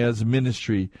Jeremiah's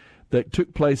ministry that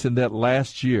took place in that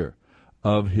last year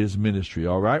of his ministry?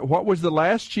 All right? What was the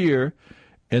last year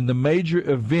and the major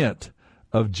event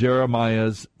of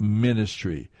Jeremiah's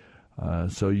ministry?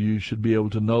 So you should be able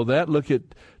to know that. Look at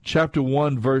chapter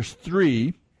 1, verse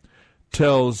 3.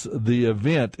 tells the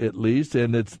event, at least,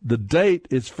 and the date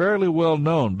is fairly well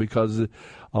known because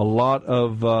a lot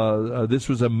of this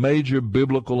was a major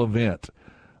biblical event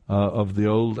of the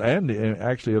Old and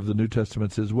actually of the New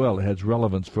Testaments as well. It has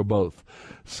relevance for both.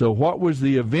 So what was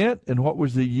the event and what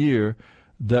was the year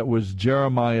that was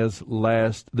Jeremiah's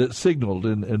last, that signaled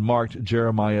and marked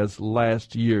Jeremiah's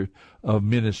last year of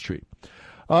ministry?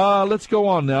 Let's go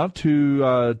on now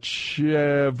to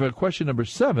question number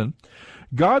 7.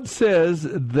 God says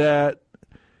that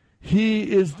He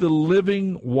is the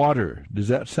living water. Does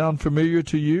that sound familiar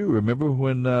to you? Remember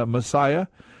when Messiah,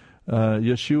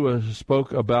 Yeshua,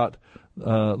 spoke about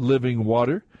living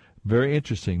water? Very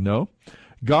interesting, no?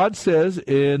 God says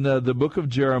in the book of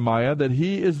Jeremiah that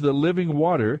He is the living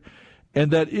water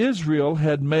and that Israel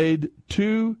had made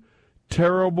 2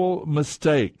 terrible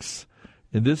mistakes.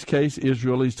 In this case,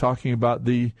 Israel, he's talking about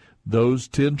those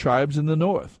 10 tribes in the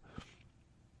north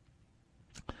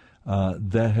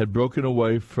that had broken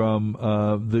away from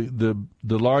the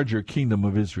larger kingdom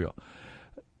of Israel.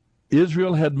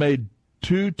 Israel had made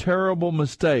 2 terrible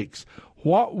mistakes.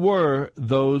 What were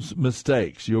those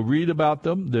mistakes? You'll read about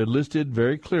them. They're listed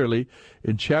very clearly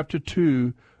in chapter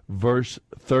 2, verse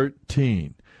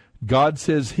 13. God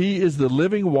says He is the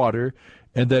living water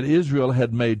and that Israel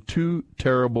had made 2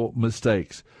 terrible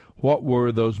mistakes. What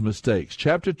were those mistakes?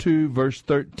 Chapter 2, verse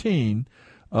 13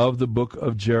 of the book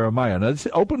of Jeremiah. Now, it's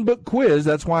an open book quiz.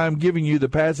 That's why I'm giving you the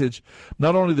passage,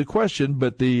 not only the question,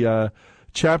 but the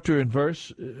chapter and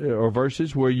verse or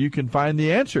verses where you can find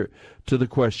the answer to the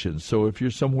question. So if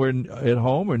you're somewhere at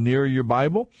home or near your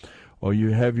Bible, or you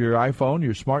have your iPhone,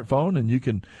 your smartphone, and you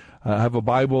can have a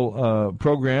Bible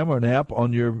program or an app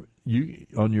on your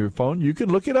phone, you can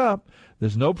look it up.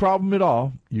 There's no problem at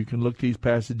all. You can look these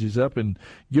passages up and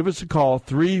give us a call,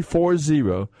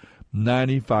 340-9585.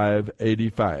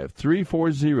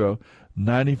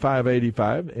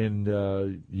 340-9585,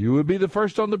 and you would be the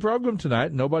first on the program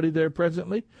tonight. Nobody there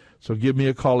presently, so give me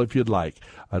a call if you'd like.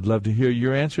 I'd love to hear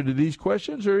your answer to these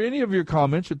questions or any of your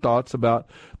comments or thoughts about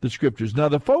the Scriptures. Now,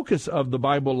 the focus of the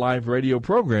Bible Live radio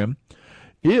program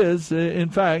is,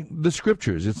 in fact, the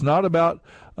Scriptures. It's not about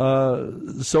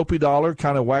Soapy Dollar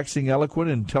kind of waxing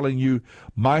eloquent and telling you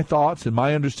my thoughts and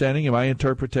my understanding and my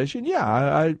interpretation.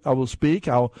 Yeah, I will speak.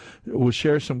 Will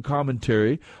share some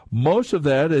commentary. Most of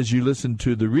that, as you listen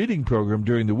to the reading program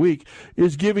during the week,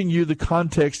 is giving you the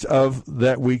context of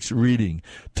that week's reading.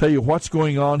 Tell you what's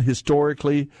going on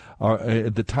historically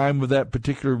at the time of that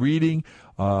particular reading,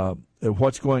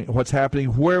 what's happening,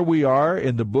 where we are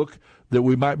in the book that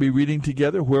we might be reading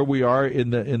together, where we are in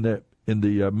the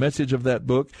message of that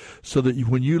book, so that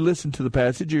when you listen to the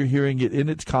passage, you're hearing it in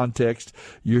its context.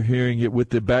 You're hearing it with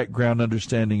the background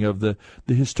understanding of the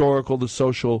historical, the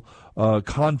social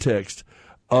context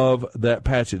of that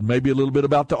passage. Maybe a little bit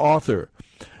about the author.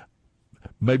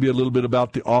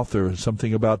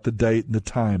 Something about the date and the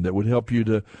time that would help you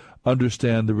to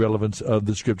understand the relevance of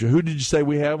the Scripture. Who did you say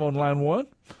we have on line 1?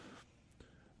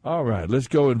 All right, let's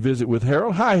go and visit with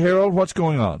Harold. Hi, Harold. What's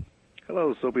going on?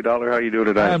 Hello, Soapy Dollar. How you doing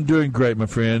today? I'm doing great, my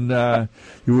friend.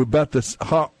 You were about the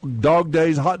hot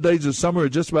days of summer are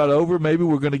just about over. Maybe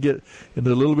we're going to get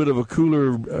into a little bit of a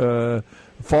cooler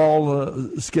fall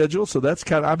schedule, so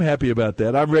I'm happy about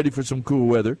that. I'm ready for some cool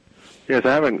weather. Yes,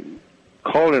 I haven't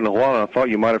called in a while. I thought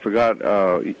you might have forgot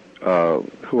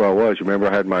who I was. You remember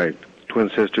I had my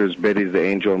twin sisters, Betty's the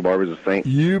angel and Barbara's the saint?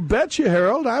 You betcha,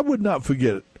 Harold. I would not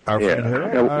forget our friend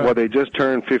Harold. Well, they just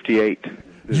turned 58.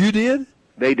 You did?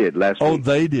 They did last week. Oh,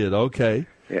 they did. Okay.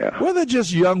 Yeah. Well, they're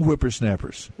just young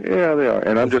whippersnappers. Yeah, they are.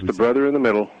 And I'm just the brother in the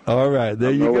middle. All right.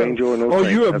 There you no go. Angel and no oh,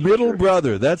 saint, you're a middle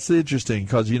brother. That's interesting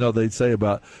because, they say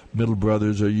about middle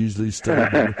brothers are usually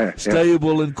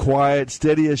stable and quiet,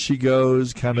 steady as she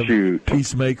goes, kind of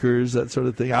peacemakers, that sort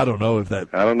of thing. I don't know if that...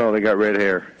 I don't know. They got red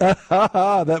hair.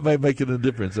 That may make it a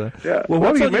difference, huh? Yeah. Well,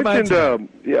 what's you on your mind mentioned,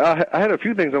 I had a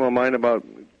few things on my mind about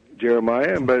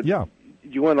Jeremiah, but... Yeah.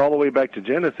 You went all the way back to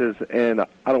Genesis, and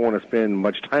I don't want to spend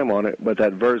much time on it, but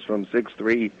that verse from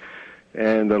 6:3,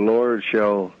 and the Lord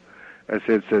shall, as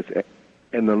it says,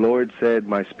 and the Lord said,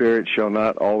 my spirit shall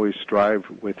not always strive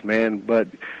with man. But,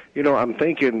 I'm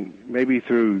thinking maybe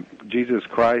through Jesus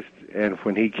Christ, and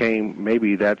when he came,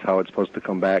 maybe that's how it's supposed to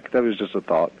come back. That was just a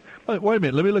thought. Wait a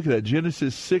minute. Let me look at that.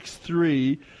 Genesis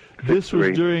 6:3. This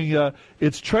was during,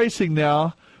 it's tracing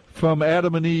now from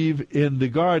Adam and Eve in the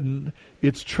garden.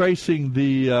 It's tracing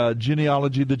the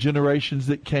genealogy, the generations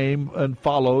that came and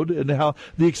followed, and how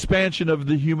the expansion of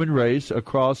the human race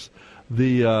across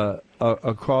the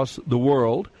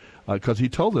world. Because he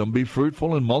told them, be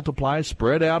fruitful and multiply,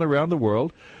 spread out around the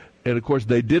world. And, of course,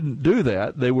 they didn't do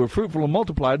that. They were fruitful and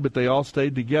multiplied, but they all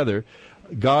stayed together.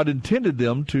 God intended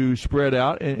them to spread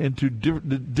out into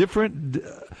different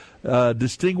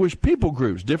distinguished people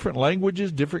groups, different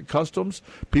languages, different customs.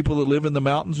 People that live in the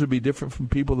mountains would be different from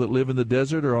people that live in the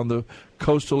desert or on the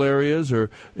coastal areas or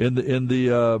in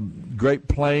the great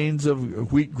plains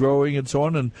of wheat growing and so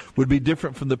on, and would be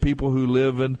different from the people who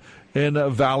live in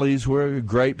valleys where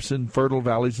grapes and fertile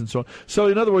valleys and so on. So,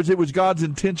 in other words, it was God's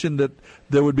intention that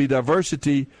there would be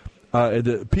diversity,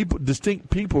 distinct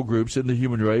people groups in the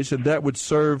human race, and that would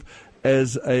serve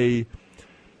as a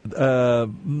what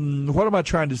am I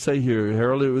trying to say here,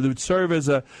 Harold? It would serve as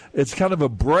it's kind of a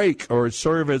break, or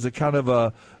serve as a kind of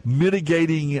a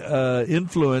mitigating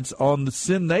influence on the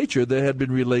sin nature that had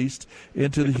been released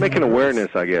into the human making race. Awareness,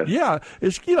 I guess. Yeah,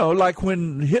 it's like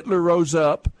when Hitler rose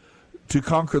up to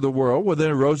conquer the world. Well, then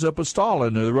it rose up a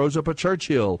Stalin, or it rose up a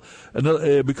Churchill,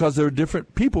 because there are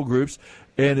different people groups.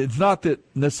 And it's not that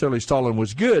necessarily Stalin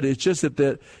was good. It's just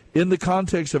that in the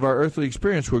context of our earthly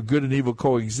experience where good and evil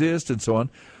coexist and so on,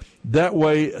 that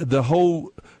way the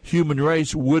whole human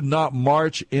race would not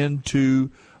march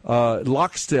into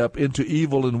lockstep into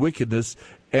evil and wickedness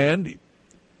and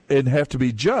have to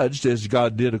be judged, as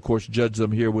God did, of course, judge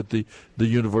them here with the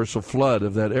universal flood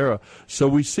of that era. So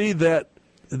we see that.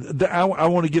 I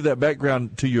want to give that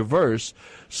background to your verse.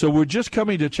 So we're just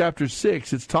coming to chapter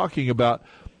 6. It's talking about,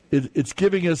 it's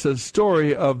giving us a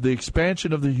story of the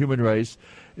expansion of the human race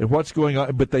and what's going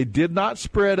on. But they did not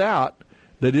spread out.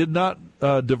 They did not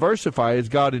diversify as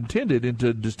God intended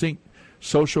into distinct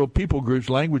social people groups,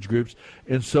 language groups.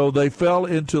 And so they fell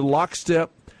into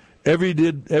lockstep.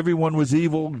 Everyone was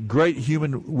evil, great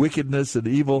human wickedness and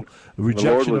evil,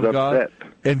 rejection of God. Upset.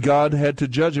 And God had to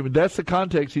judge him. And that's the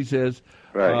context, he says.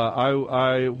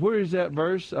 Right. Where is that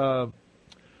verse?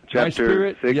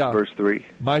 Chapter 6, verse 3.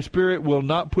 My spirit will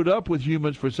not put up with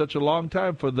humans for such a long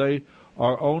time, for they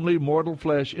are only mortal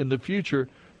flesh. In the future,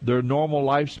 their normal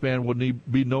lifespan will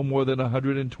be no more than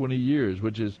 120 years,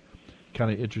 which is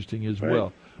kind of interesting as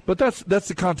well. But that's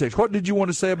the context. What did you want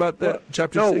to say about that,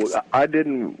 chapter 6? No, I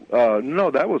didn't.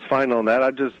 No, that was fine on that.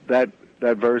 I just, that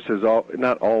verse is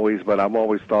not always, but I've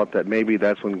always thought that maybe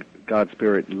that's when God's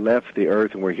Spirit left the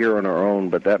earth and we're here on our own,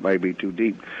 but that might be too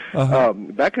deep.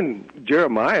 Back in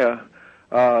Jeremiah,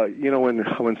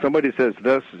 when somebody says,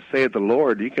 "Thus saith the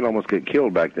Lord," you can almost get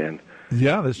killed back then.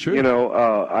 Yeah, that's true.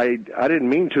 I didn't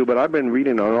mean to, but I've been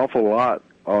reading an awful lot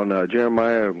on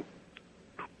Jeremiah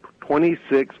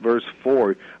 26, verse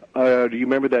 4. Do you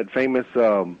remember that famous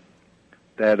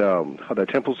that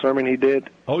temple sermon he did?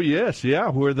 Oh yes, yeah,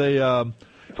 where they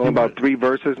it's only about 3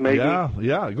 verses, maybe.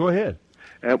 Yeah. Go ahead.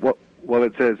 And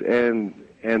it says,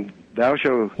 and thou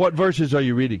shalt. What verses are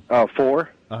you reading? 4.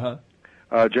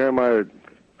 Jeremiah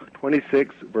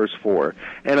 26, verse 4,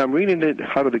 and I'm reading it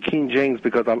out of the King James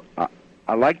because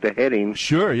I like the heading.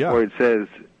 Sure, yeah. Where it says,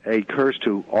 "A curse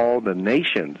to all the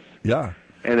nations." Yeah.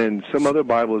 And in some other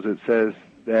Bibles it says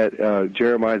that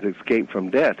Jeremiah's escaped from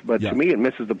death, but to me it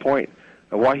misses the point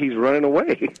of why he's running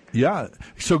away. Yeah.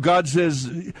 So God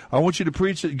says, I want you to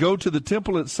preach it. Go to the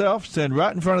temple itself, stand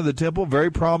right in front of the temple, very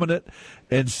prominent,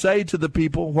 and say to the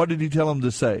people, what did he tell them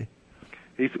to say?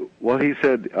 He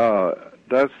said,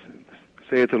 "Thus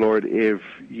saith the Lord, if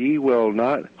ye will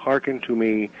not hearken to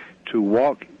me to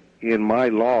walk in my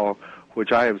law,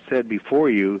 which I have said before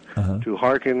you, to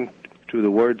hearken to the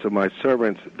words of my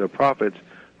servants, the prophets,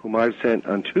 whom I've sent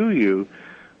unto you,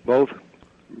 both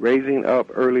raising up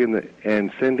early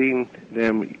and sending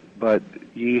them, but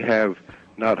ye have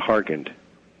not hearkened."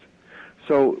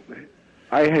 So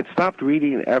I had stopped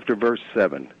reading after verse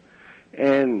 7.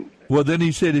 Well, then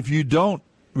he said, if you don't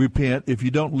repent, if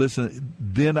you don't listen,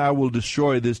 then I will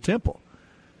destroy this temple.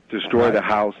 Destroy the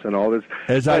house and all this.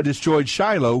 As I destroyed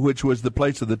Shiloh, which was the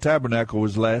place of the tabernacle,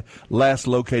 was last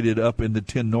located up in the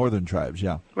 10 northern tribes,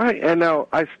 yeah. Right, and now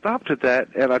I stopped at that,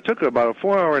 and I took about a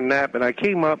 4-hour nap, and I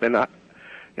came up, and I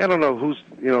don't know who's,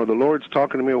 the Lord's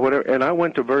talking to me or whatever, and I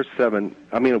went to verse 11.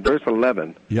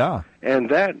 Yeah. And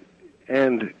that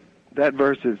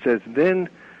verse, it says, then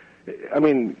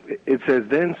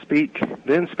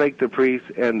spake the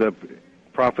priests and the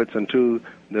prophets unto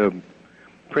the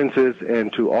princes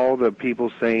and to all the people,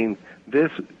 saying,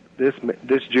 this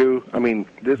Jew,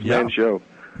 this man shall.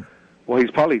 Well,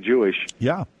 he's probably Jewish.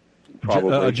 Yeah.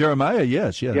 Probably. Jeremiah,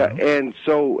 yes. Yeah. Yeah, and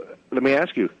so let me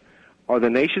ask you, are the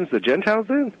nations the Gentiles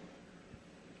then?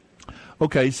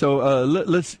 Okay, so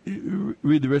let's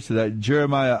read the rest of that.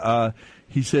 Jeremiah,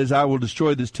 he says, I will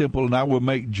destroy this temple, and I will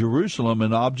make Jerusalem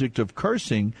an object of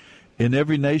cursing in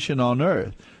every nation on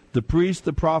earth. The priests,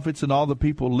 the prophets, and all the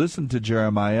people listened to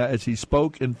Jeremiah as he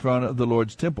spoke in front of the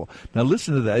Lord's temple. Now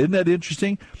listen to that. Isn't that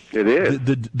interesting? It is.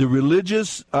 The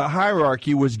religious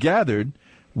hierarchy was gathered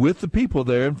with the people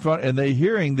there in front, and they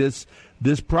hearing this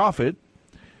prophet,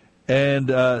 and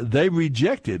they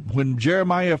rejected. When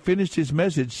Jeremiah finished his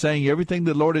message, saying everything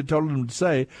the Lord had told him to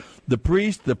say, the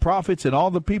priests, the prophets, and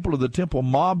all the people of the temple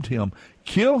mobbed him.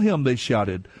 "Kill him," they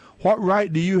shouted. "What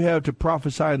right do you have to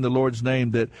prophesy in the Lord's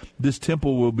name that this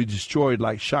temple will be destroyed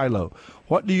like Shiloh?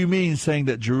 What do you mean saying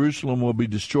that Jerusalem will be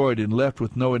destroyed and left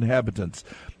with no inhabitants?"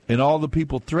 And all the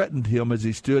people threatened him as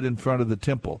he stood in front of the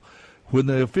temple. When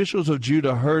the officials of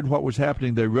Judah heard what was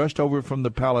happening, they rushed over from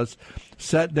the palace,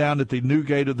 sat down at the new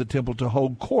gate of the temple to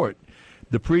hold court.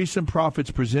 The priests and prophets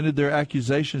presented their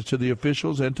accusations to the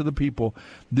officials and to the people.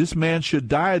 "This man should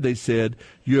die," they said.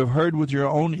 "You have heard with your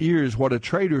own ears what a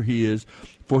traitor he is,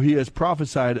 for he has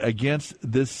prophesied against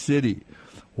this city."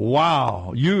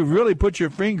 Wow. You really put your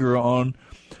finger on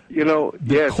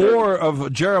the core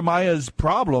of Jeremiah's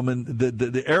problem and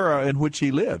the era in which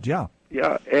he lived. Yeah.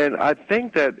 Yeah, and I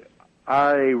think that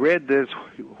I read this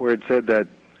where it said that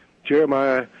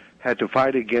Jeremiah had to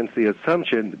fight against the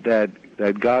assumption that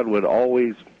God would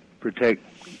always protect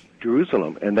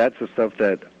Jerusalem, and that's the stuff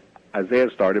that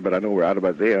Isaiah started, but I know we're out of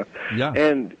Isaiah. Yeah.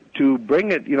 And to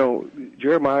bring it,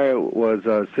 Jeremiah was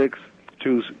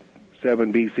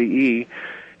 627 BCE,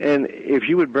 and if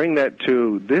you would bring that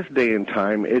to this day and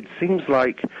time, it seems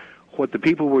like what the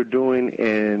people were doing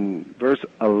in verse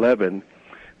 11,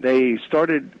 they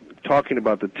started talking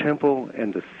about the temple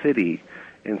and the city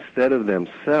instead of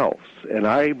themselves. And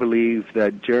I believe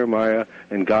that Jeremiah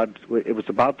and God, it was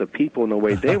about the people and the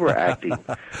way they were acting.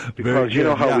 Because you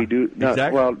know how we do,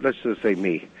 exactly. Well, let's just say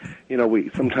me.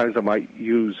 Sometimes I might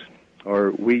use,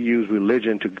 or we use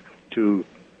religion to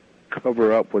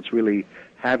cover up what's really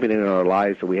happening in our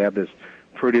lives. So we have this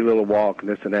pretty little walk and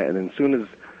this and that. And as soon as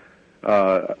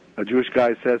a Jewish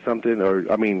guy says something,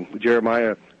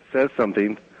 Jeremiah says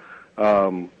something,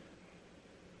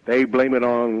 they blame it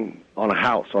on a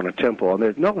house, on a temple.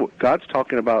 And God's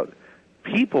talking about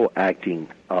people acting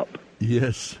up.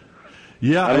 Yes.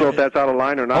 Yeah. I don't know if that's out of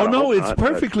line or not. Oh, no, it's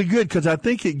perfectly good, because I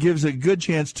think it gives a good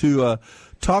chance to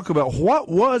talk about what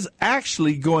was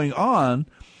actually going on.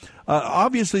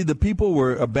 Obviously, the people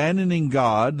were abandoning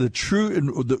God, the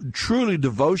truly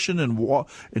devotion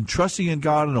and trusting in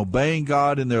God and obeying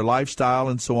God in their lifestyle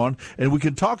and so on. And we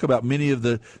can talk about many of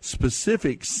the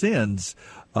specific sins,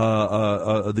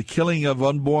 the killing of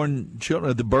unborn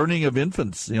children, the burning of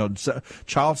infants,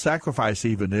 child sacrifice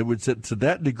even. It was to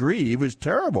that degree. It was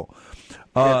terrible.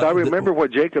 Yes, I remember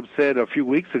what Jacob said a few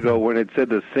weeks ago when it said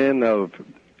the sin of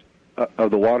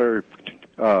the water.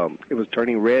 It was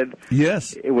turning red.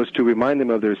 Yes. It was to remind them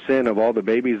of their sin of all the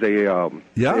babies they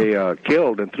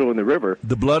killed and threw in the river.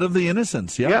 The blood of the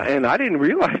innocents, yeah. Yeah, and I didn't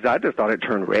realize. I just thought it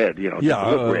turned red,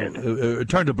 red. It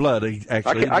turned to blood,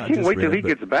 actually. I can't wait till he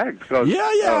gets back. Because,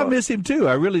 I miss him too.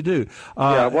 I really do.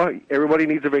 Everybody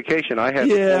needs a vacation. I had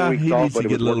 4 weeks off, but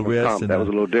it was a little rest. That was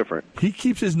a little different. He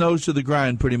keeps his nose to the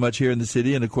grind pretty much here in the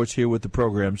city, and of course here with the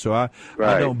program. So I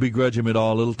don't begrudge him at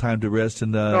all. A little time to rest.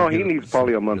 And no, he needs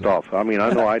probably a month off.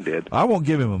 I know I did. I won't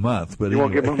give him a month, but you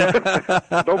won't give him a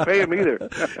month. Don't pay him either.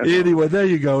 Anyway, there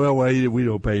you go. Well, we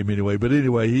don't pay him anyway. But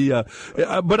anyway,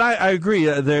 but I agree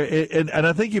there, and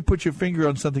I think you put your finger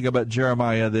on something about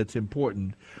Jeremiah that's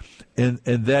important, and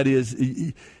that is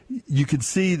you can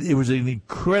see it was an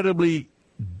incredibly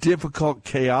difficult,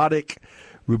 chaotic,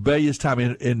 rebellious time.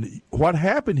 And what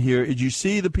happened here is you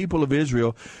see the people of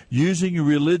Israel using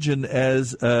religion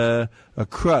as a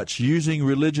crutch, using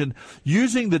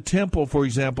the temple, for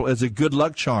example, as a good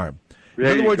luck charm. In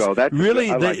other words,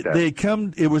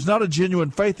 it was not a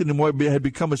genuine faith anymore. It had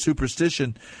become a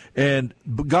superstition. And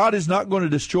God is not going to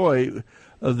destroy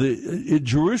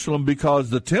Jerusalem because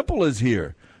the temple is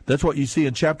here. That's what you see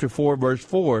in chapter 4, verse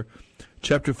 4.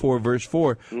 Chapter 4, verse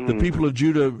 4, the people of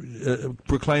Judah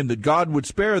proclaimed that God would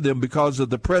spare them because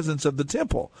of the presence of the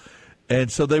temple.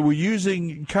 And so they were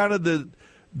using kind of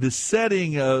the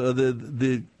setting,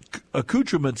 the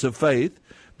accoutrements of faith,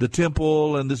 the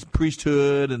temple and this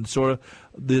priesthood and sort of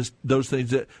those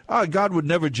things that God would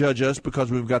never judge us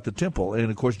because we've got the temple. And,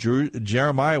 of course,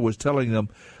 Jeremiah was telling them,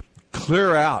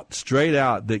 straight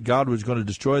out, that God was going to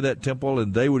destroy that temple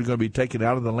and they were going to be taken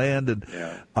out of the land. And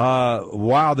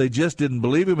they just didn't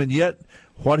believe him. And yet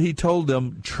what he told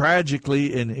them,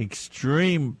 tragically, in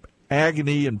extreme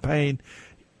agony and pain,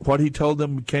 what he told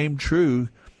them came true.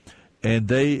 And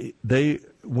they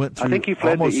went through. I think he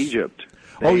fled to Egypt.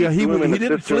 Oh yeah, he threw him in a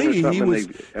didn't cistern or flee.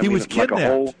 something, He was kidnapped. Like a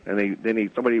hole,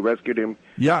 and somebody rescued him.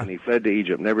 Yeah. And he fled to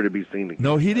Egypt, never to be seen again.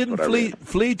 No, he didn't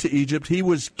flee to Egypt. He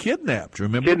was kidnapped.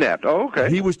 Remember? Kidnapped. Oh, okay.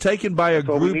 He was taken by a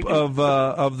group of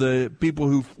the people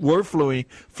who were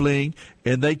fleeing,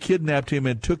 and they kidnapped him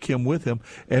and took him with him.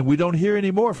 And we don't hear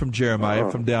any more from Jeremiah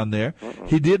from down there.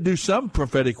 He did do some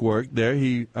prophetic work there.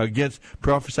 He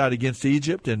prophesied against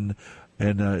Egypt and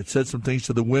said some things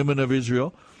to the women of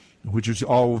Israel, which is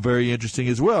all very interesting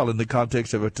as well in the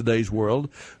context of today's world,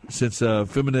 since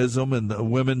feminism and the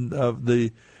women of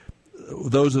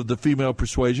those of the female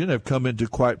persuasion have come into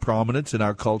quite prominence in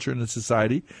our culture and in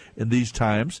society in these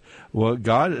times. Well,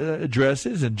 God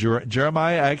addresses, and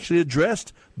Jeremiah actually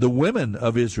addressed the women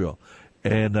of Israel,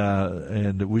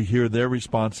 and we hear their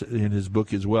response in his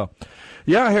book as well.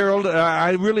 Yeah, Harold,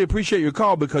 I really appreciate your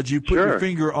call because you put your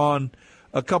finger on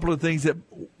a couple of things that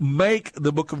make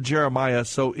the book of Jeremiah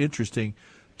so interesting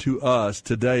to us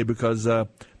today, because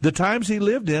the times he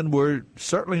lived in were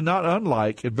certainly not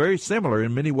unlike and very similar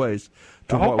in many ways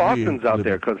to I hope what Austin's out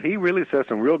there, because he really says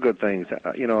some real good things.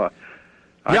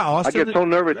 I get so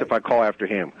nervous if I call after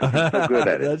him. He's so good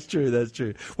at it. That's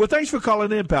true. Well, thanks for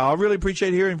calling in, pal. I really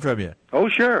appreciate hearing from you. Oh,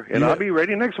 sure. And I'll be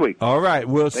ready next week. All right.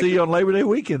 We'll see you on Labor Day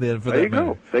weekend then. There you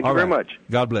go. Thank you very much.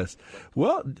 God bless.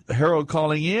 Well, Harold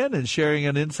calling in and sharing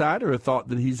an insight or a thought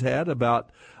that he's had about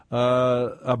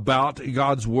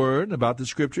God's Word, about the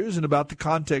Scriptures, and about the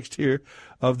context here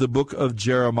of the book of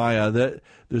Jeremiah. That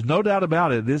there's no doubt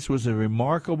about it. This was a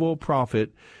remarkable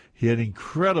prophet. He had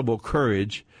incredible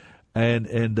courage. And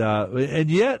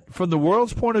yet, from the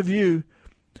world's point of view,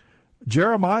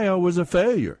 Jeremiah was a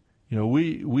failure.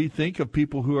 We think of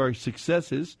people who are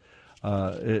successes.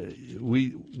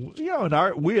 We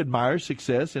admire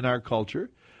success in our culture,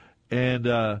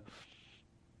 and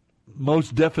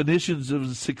most definitions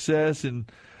of success,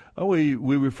 and we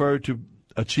refer to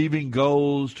achieving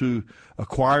goals, to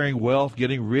acquiring wealth,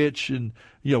 getting rich, and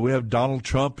we have Donald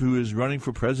Trump, who is running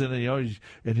for president.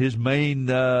 And his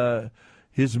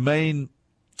main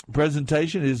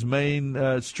presentation, his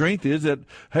main strength is that,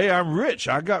 hey, I'm rich.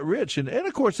 I got rich. And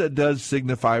of course, that does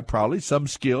signify probably some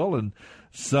skill and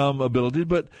some ability.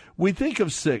 But we think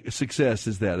of success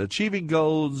as that, achieving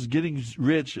goals, getting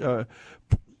rich,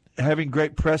 having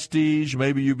great prestige.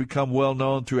 Maybe you become well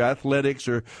known through athletics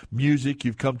or music.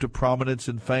 You've come to prominence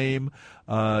and fame.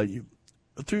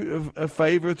 Through a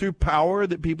favor, through power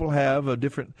that people have,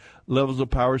 different levels of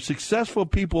power. Successful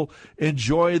people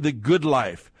enjoy the good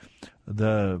life,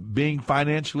 the being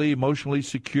financially, emotionally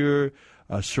secure,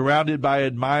 surrounded by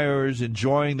admirers,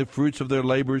 enjoying the fruits of their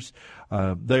labors.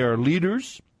 They are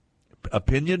leaders,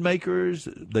 opinion makers.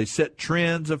 They set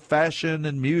trends of fashion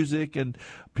and music, and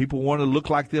people want to look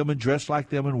like them and dress like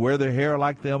them and wear their hair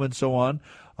like them and so on.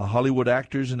 Hollywood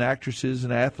actors and actresses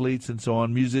and athletes and so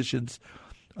on, musicians.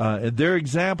 And their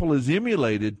example is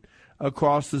emulated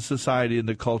across the society and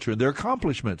the culture. And their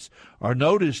accomplishments are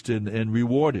noticed and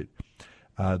rewarded.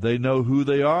 They know who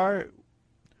they are,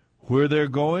 where they're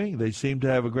going. They seem to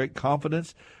have a great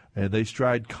confidence, and they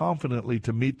stride confidently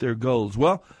to meet their goals.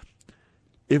 Well,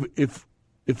 if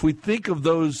we think of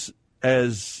those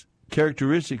as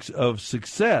characteristics of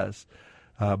success,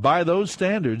 by those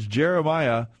standards,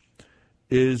 Jeremiah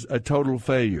is a total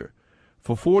failure.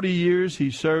 For 40 years,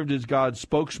 he served as God's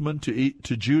spokesman to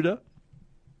Judah,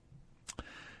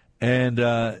 and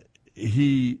but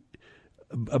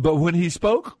when he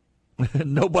spoke,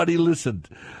 nobody listened.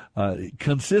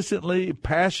 Consistently,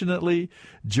 passionately,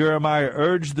 Jeremiah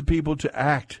urged the people to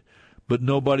act, but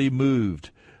nobody moved.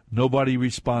 Nobody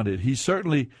responded. He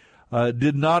certainly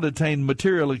did not attain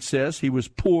material success. He was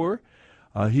poor.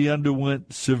 He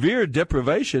underwent severe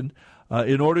deprivation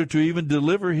in order to even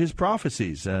deliver his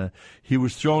prophecies. He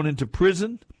was thrown into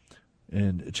prison.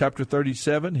 In chapter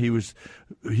 37, he was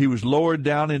lowered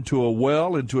down into a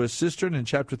well, into a cistern. In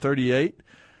chapter 38,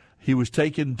 he was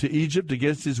taken to Egypt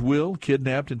against his will,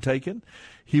 kidnapped and taken.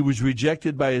 He was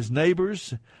rejected by his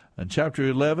neighbors. In chapter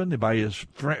 11, by his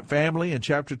family. In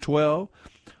chapter 12,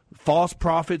 false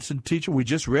prophets and teachers. We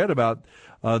just read about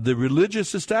the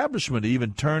religious establishment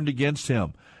even turned against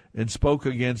him and spoke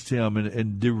against him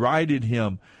and derided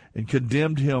him and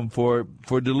condemned him for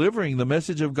delivering the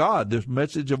message of God, the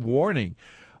message of warning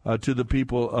to the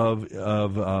people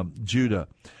of Judah.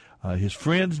 His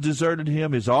friends deserted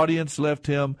him. His audience left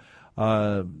him.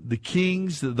 The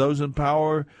kings, those in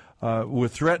power, were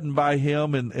threatened by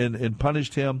him and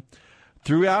punished him.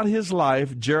 Throughout his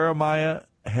life, Jeremiah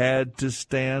had to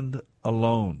stand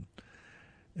alone.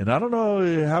 And I don't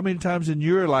know how many times in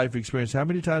your life experience, how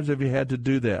many times have you had to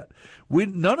do that?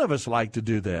 None of us like to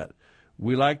do that.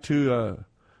 We like to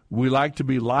We like to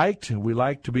be liked. We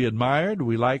like to be admired.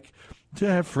 We like to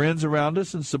have friends around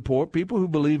us and support people who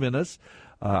believe in us.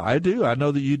 I do. I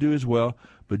know that you do as well.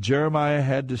 But Jeremiah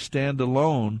had to stand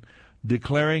alone,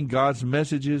 declaring God's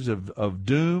messages of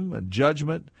doom and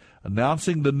judgment,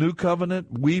 announcing the new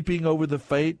covenant, weeping over the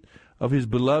fate of his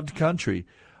beloved country.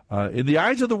 In the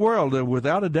eyes of the world,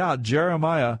 without a doubt,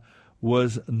 Jeremiah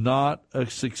was not a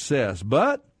success.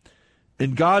 But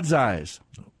in God's eyes,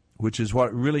 which is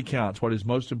what really counts, what is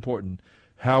most important,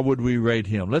 how would we rate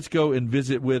him? Let's go and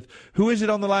visit with, who is it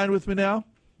on the line with me now?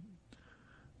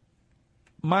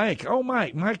 Mike. Oh,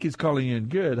 Mike. Mike is calling in.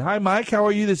 Good. Hi, Mike. How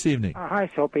are you this evening? Hi,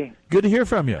 Soapy. Good to hear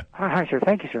from you. Hi, sir.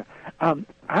 Thank you, sir.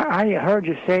 I heard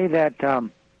you say that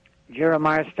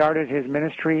Jeremiah started his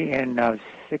ministry in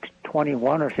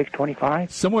 621 or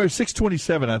 625? Somewhere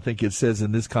 627, I think it says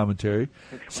in this commentary.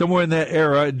 Somewhere in that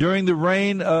era, during the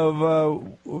reign of a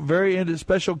very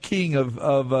special king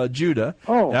of Judah.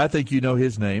 Oh. I think you know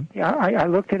his name. Yeah, I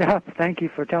looked it up. Thank you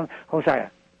for telling. Hosea.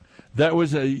 That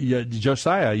was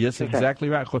Josiah. Yes, Josiah. Exactly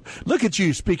right. Look at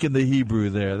you speaking the Hebrew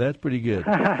there. That's pretty good.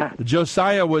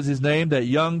 Josiah was his name. That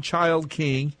young child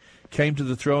king came to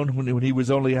the throne when he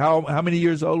was only, how many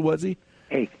years old was he?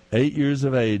 8. 8 years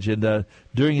of age. And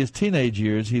during his teenage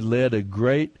years, he led a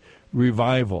great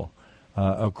revival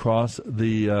across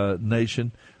the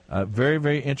nation. Very,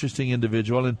 very interesting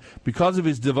individual. And because of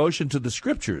his devotion to the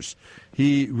Scriptures,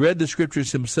 he read the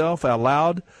Scriptures himself out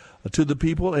loud to the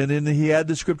people, and then he had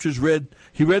the Scriptures read.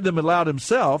 He read them aloud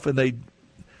himself, and they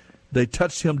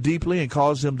touched him deeply and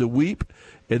caused him to weep.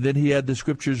 And then he had the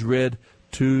Scriptures read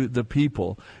to the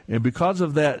people. And because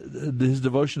of that, his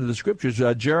devotion to the Scriptures,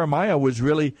 Jeremiah was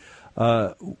really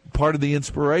part of the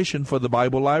inspiration for the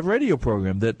Bible Live radio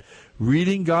program, that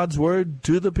reading God's Word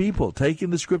to the people,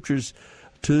 taking the Scriptures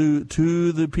to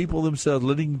the people themselves,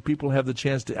 letting people have the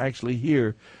chance to actually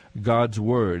hear God's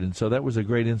Word. And so that was a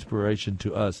great inspiration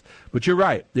to us. But you're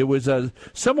right. It was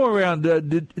somewhere around,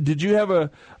 did you have a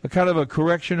kind of a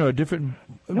correction or a different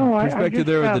perspective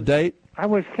there of the date? I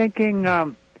was thinking,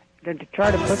 to try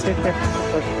to put this in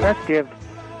perspective,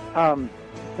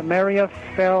 Samaria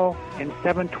fell in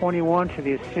 721 to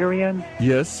the Assyrians.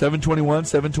 Yes, 721,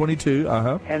 722,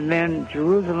 And then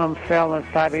Jerusalem fell in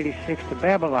 586 to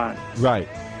Babylon. Right.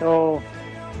 So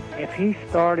if he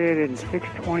started in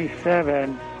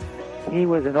 627, he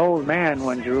was an old man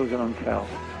when Jerusalem fell.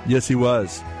 Yes, he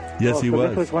was. Yes, he was.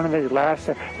 This was one of his last.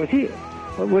 Was his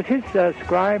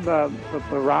scribe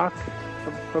Baruch?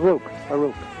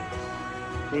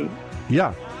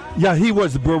 Yeah, he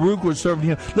was. Baruch was serving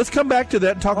him. Let's come back to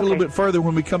that and talk a little bit further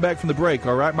when we come back from the break.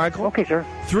 All right, Michael? Okay, sir.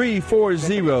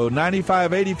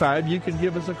 340-9585. You can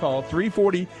give us a call.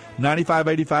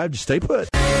 340-9585. Just stay put.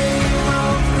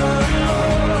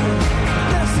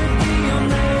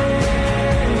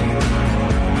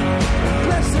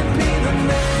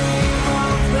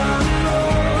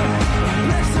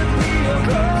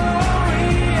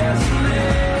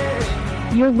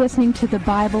 You're listening to the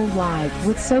Bible Live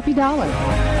with Soapy Dollar.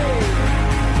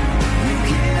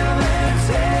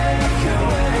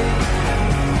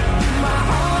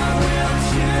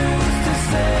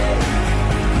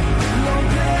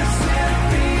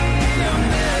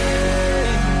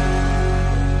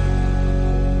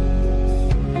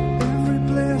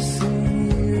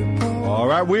 All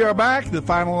right, we are back, the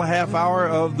final half hour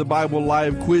of the Bible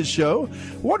Live quiz show.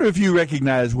 I wonder if you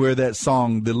recognize where that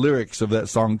song, the lyrics of that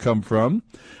song come from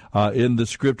in the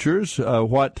Scriptures.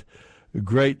 What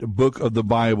great book of the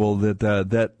Bible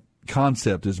that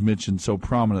concept is mentioned so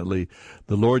prominently.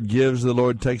 The Lord gives, the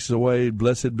Lord takes away.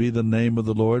 Blessed be the name of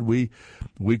the Lord. We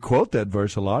quote that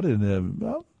verse a lot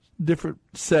in different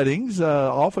settings,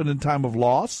 often in time of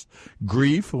loss,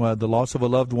 grief, the loss of a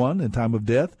loved one, in time of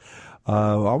death.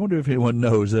 I wonder if anyone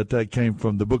knows that came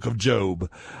from the book of Job,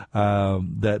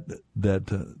 that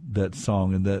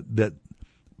song and that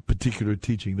particular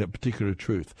teaching, that particular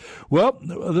truth. Well,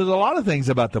 there's a lot of things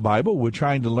about the Bible we're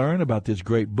trying to learn about this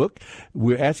great book.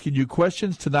 We're asking you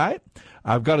questions tonight.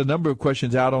 I've got a number of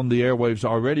questions out on the airwaves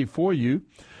already for you.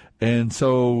 And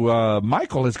so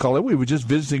Michael has called in. We were just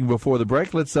visiting before the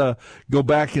break. Let's go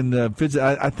back and visit.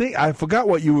 I think I forgot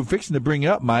what you were fixing to bring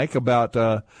up, Mike, about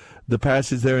the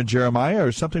passage there in Jeremiah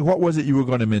or something. What was it you were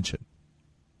going to mention?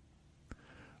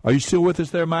 Are you still with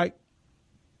us there, Mike?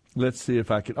 Let's see if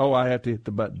I can. Oh, I have to hit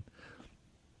the button.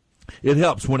 It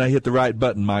helps when I hit the right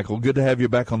button, Michael. Good to have you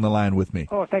back on the line with me.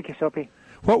 Oh, thank you, Soapy.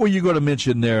 What were you going to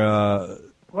mention there?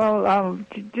 Well,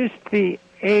 just the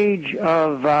age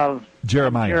of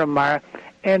Jeremiah.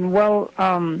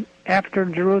 And, after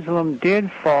Jerusalem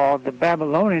did fall, the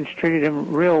Babylonians treated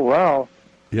him real well.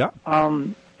 Yeah.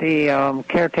 The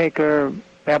caretaker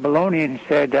Babylonians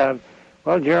said,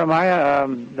 well, Jeremiah,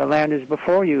 the land is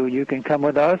before you. You can come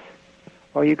with us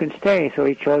or you can stay. So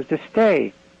he chose to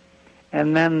stay.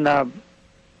 And then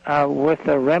with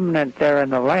the remnant there in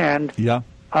the land,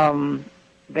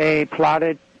 they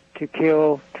plotted to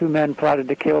kill, two men plotted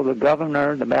to kill the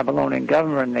governor, the Babylonian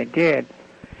governor, and they did.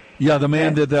 Yeah, the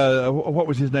man that, what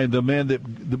was his name? The man that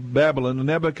the Babylon,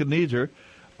 Nebuchadnezzar,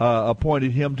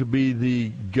 appointed him to be the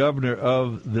governor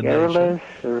of the nation.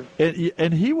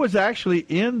 And he was actually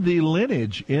in the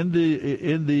lineage,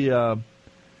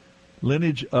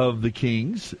 lineage of the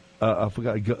kings. I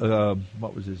forgot,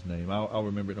 what was his name? I'll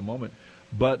remember in a moment.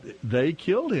 But they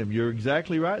killed him. You're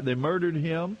exactly right. They murdered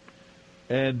him,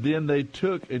 and then they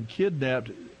took and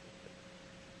kidnapped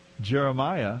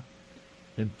Jeremiah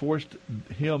and forced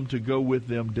him to go with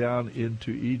them down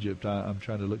into Egypt. I'm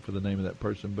trying to look for the name of that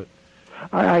person, but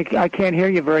I can't hear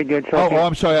you very good. So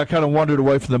I'm sorry. I kind of wandered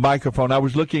away from the microphone. I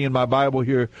was looking in my Bible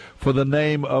here for the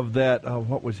name of that.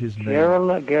 What was his name?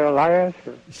 Garelias?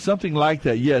 Something like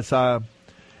that. Yes. And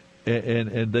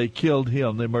they killed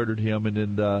him. They murdered him, and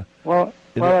then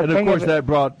and of course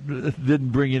that didn't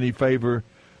bring any favor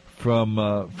from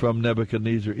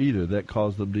Nebuchadnezzar either. That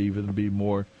caused them to even be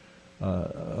more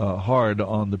hard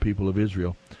on the people of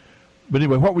Israel. But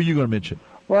anyway, what were you going to mention?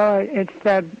 Well, it's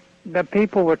that the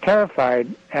people were terrified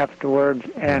afterwards,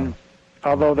 and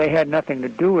although they had nothing to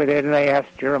do with it, and they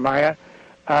asked Jeremiah,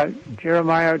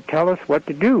 Jeremiah, tell us what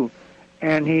to do.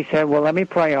 And he said, well, let me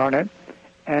pray on it.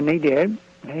 And he did.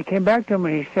 And he came back to him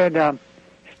and he said,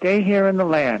 stay here in the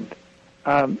land.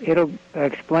 It'll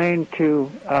explain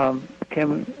to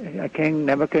King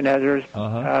Nebuchadnezzar's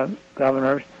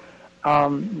governors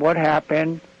what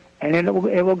happened, and it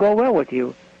will go well with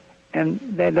you. And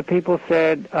then the people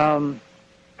said, the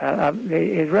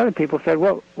Israeli people said,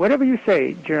 well, whatever you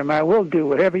say, Jeremiah, we'll do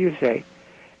whatever you say.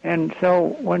 And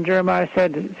so when Jeremiah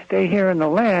said, stay here in the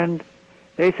land,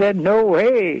 they said, no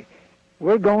way,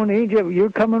 we're going to Egypt,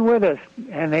 you're coming with us.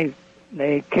 And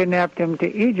they kidnapped him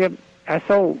to Egypt, and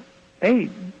so they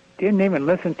didn't even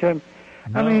listen to him.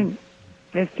 No. I mean,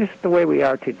 it's just the way we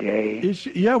are today.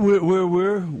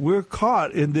 We're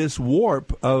caught in this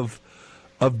warp of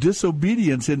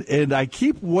disobedience, and I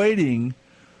keep waiting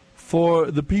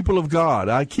for the people of God.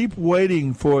 I keep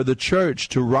waiting for the church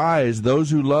to rise,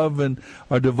 those who love and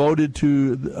are devoted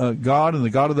to God and the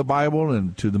God of the Bible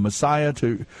and to the Messiah,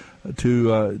 to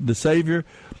the Savior.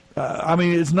 I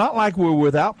mean, it's not like we're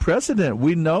without precedent.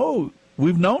 We've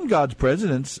known God's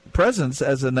presence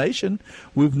as a nation.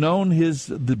 We've known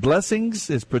the blessings,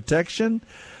 His protection,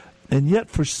 and yet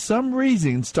for some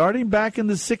reason, starting back in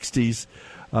the 60s,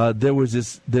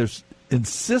 there's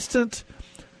insistent,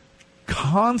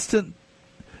 constant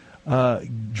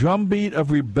drumbeat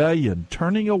of rebellion,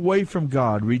 turning away from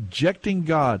God, rejecting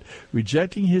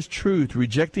His truth,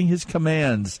 rejecting His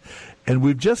commands, and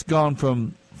we've just gone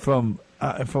from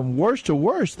worse to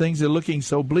worse. Things are looking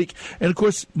so bleak. And of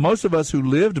course, most of us who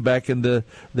lived back in that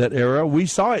era, we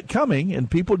saw it coming,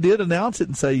 and people did announce it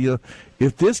and say,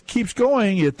 if this keeps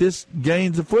going, if this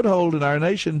gains a foothold in our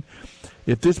nation,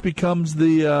 if this becomes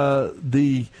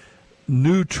the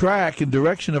new track and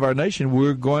direction of our nation,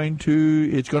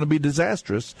 it's going to be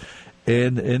disastrous.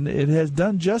 And it has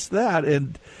done just that.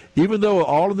 And even though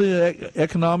all of the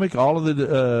economic, all of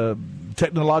the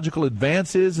technological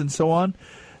advances and so on,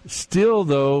 still,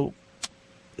 though,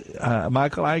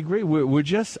 Michael, I agree. We're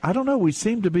just, I don't know, we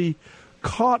seem to be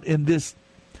caught in this,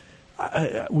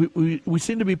 we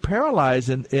seem to be paralyzed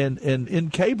and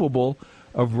incapable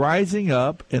of rising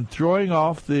up and throwing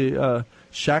off the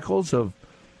shackles of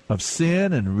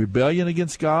sin and rebellion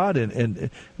against God, and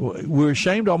we're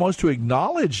ashamed almost to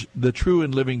acknowledge the true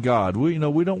and living God. We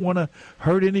don't want to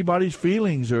hurt anybody's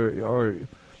feelings or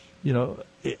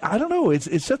I don't know.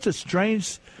 It's such a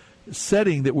strange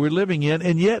setting that we're living in,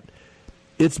 and yet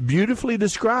it's beautifully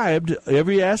described,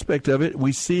 every aspect of it.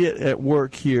 We see it at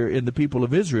work here in the people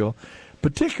of Israel,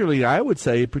 particularly, I would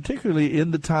say,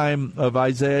 in the time of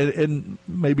Isaiah, and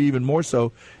maybe even more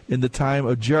so in the time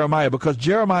of Jeremiah, because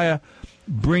Jeremiah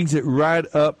brings it right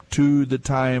up to the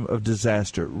time of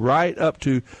disaster, right up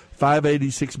to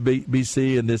 586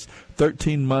 BC and this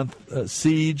 13-month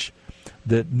siege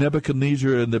that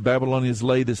Nebuchadnezzar and the Babylonians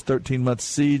lay, this 13-month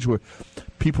siege where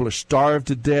people are starved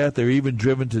to death. They're even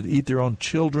driven to eat their own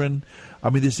children. I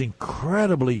mean, this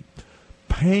incredibly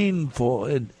painful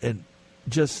and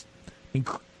just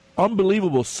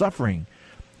unbelievable suffering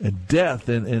and death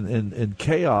and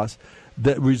chaos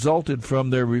that resulted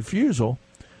from their refusal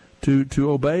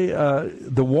to obey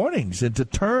the warnings and to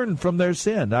turn from their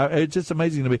sin. It's just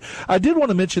amazing to me. I did want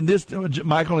to mention this,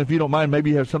 Michael, if you don't mind. Maybe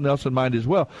you have something else in mind as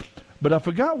well. but I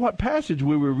forgot what passage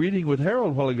we were reading with Harold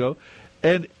a while ago,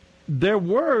 and there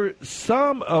were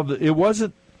some of the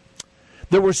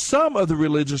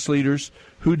religious leaders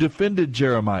who defended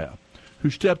Jeremiah, who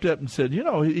stepped up and said,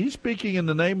 he's speaking in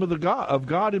the name of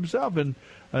God himself and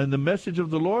the message of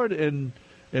the Lord, and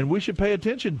we should pay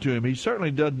attention to him. He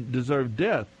certainly doesn't deserve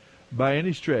death by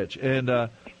any stretch. And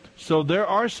so there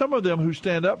are some of them who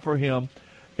stand up for him,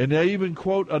 and they even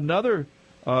quote another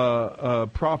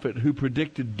prophet who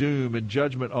predicted doom and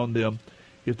judgment on them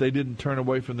if they didn't turn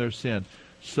away from their sin.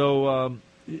 So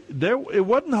it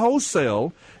wasn't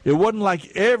wholesale. It wasn't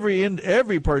like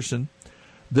every person.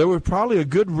 There was probably a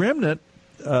good remnant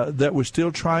that was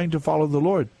still trying to follow the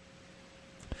Lord.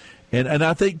 And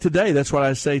I think today, that's what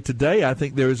I say today, I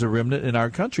think there is a remnant in our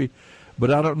country,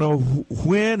 but I don't know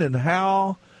when and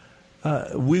how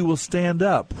we will stand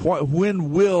up.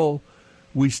 When will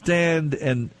we stand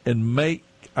and make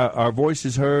our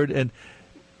voices heard? And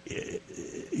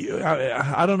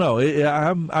I don't know.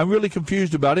 I'm really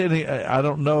confused about it. And I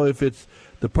don't know if it's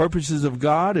the purposes of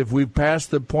God, if we've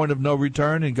passed the point of no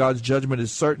return and God's judgment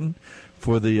is certain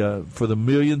for the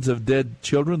millions of dead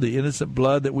children, the innocent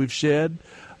blood that we've shed,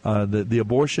 the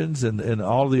abortions and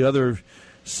all the other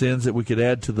sins that we could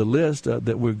add to the list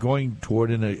that we're going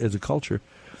toward as a culture.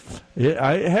 It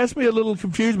has me a little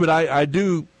confused, but I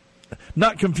do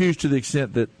not confused to the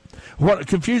extent that what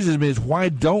confuses me is why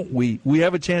don't we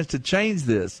have a chance to change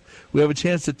this. We have a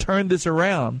chance to turn this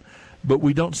around, but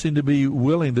we don't seem to be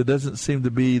willing. There doesn't seem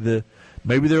to be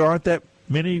maybe there aren't that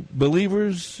many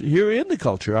believers here in the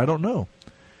culture. I don't know.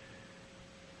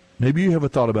 Maybe you have a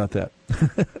thought about that.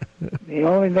 The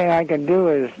only thing I can do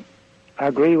is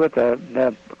agree with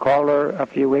the caller a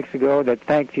few weeks ago that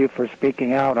thanked you for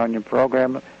speaking out on your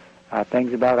program,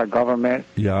 things about our government.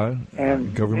 Yeah,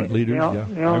 and government leaders.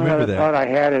 The only other thought I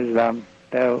had is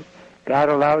God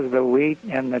allows the wheat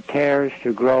and the tares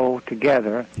to grow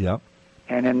together. Yeah.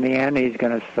 And in the end, he's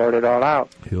going to sort it all out.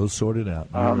 He'll sort it out.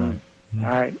 All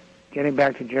right. Getting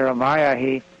back to Jeremiah,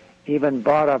 he even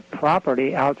bought a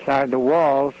property outside the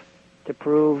walls to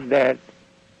prove that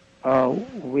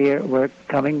we're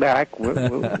coming back. We're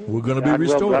going to be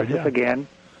restored. Will bless us again.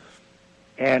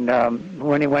 And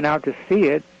when he went out to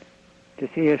see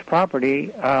his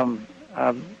property, a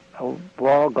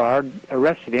wall guard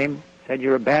arrested him. Said,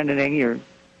 "You're abandoning. You're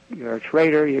a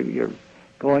traitor. You're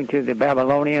going to the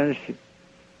Babylonians,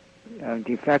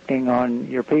 defecting on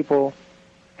your people."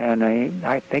 And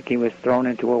I think he was thrown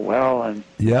into a well, and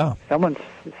someone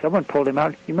pulled him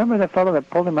out. You remember the fellow that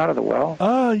pulled him out of the well?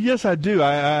 Yes, I do.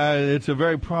 It's a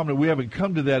very prominent. We haven't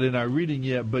come to that in our reading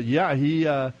yet, but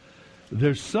he.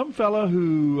 There's some fellow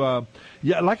who,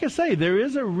 like I say, there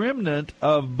is a remnant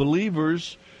of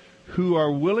believers who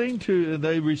are willing to.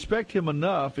 They respect him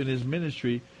enough in his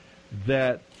ministry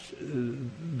that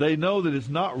they know that it's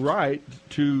not right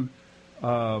to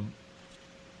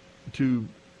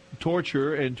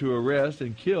torture and to arrest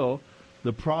and kill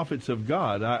the prophets of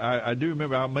God. I do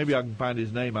remember. Maybe I can find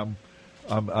his name.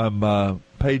 I'm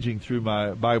paging through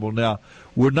my Bible now.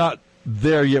 We're not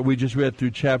there yet. We just read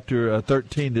through chapter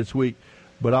 13 this week,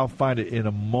 but I'll find it in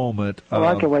a moment. Well,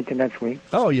 I can wait till next week.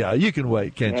 Oh yeah, you can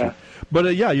wait, can't you?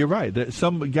 But you're right.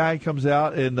 Some guy comes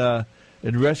out and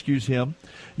rescues him.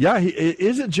 Yeah,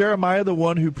 isn't Jeremiah the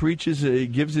one who preaches?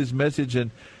 Gives his message,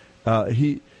 and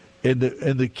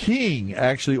the king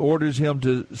actually orders him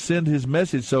to send his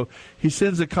message. So he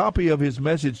sends a copy of his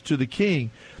message to the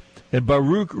king, and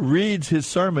Baruch reads his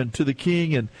sermon to the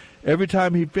king, and every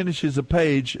time he finishes a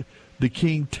page, the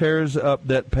king tears up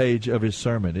that page of his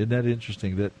sermon. Isn't that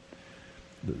interesting? That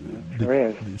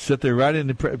sit there right in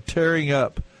the tearing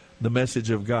up the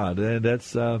message of God, and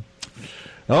that's I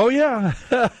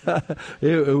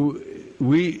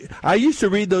used to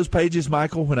read those pages,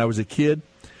 Michael, when I was a kid.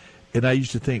 And I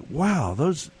used to think, wow,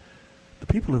 the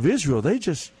people of Israel,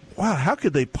 how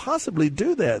could they possibly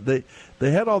do that? They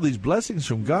had all these blessings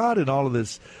from God and all of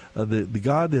this, the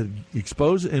God that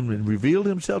exposed and revealed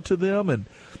himself to them, and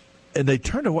they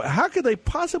turned away. How could they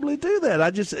possibly do that?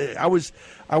 I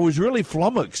was really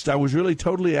flummoxed. I was really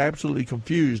totally, absolutely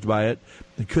confused by it,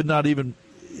 and could not even.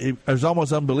 It was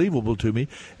almost unbelievable to me.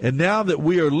 And now that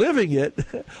we are living it,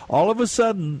 all of a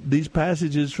sudden, these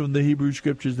passages from the Hebrew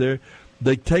Scriptures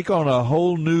they take on a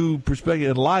whole new perspective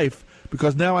in life,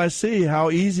 because now I see how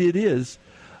easy it is.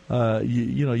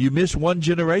 You miss one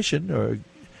generation or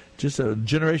just a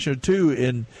generation or two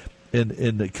in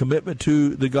the commitment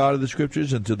to the God of the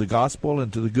Scriptures and to the gospel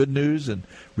and to the good news and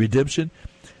redemption.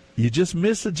 You just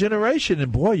miss a generation,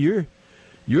 and boy, you're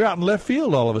out in left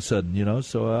field all of a sudden.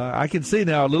 So I can see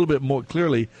now a little bit more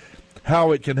clearly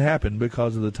how it can happen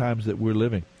because of the times that we're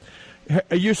living.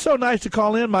 You're so nice to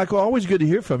call in, Michael. Always good to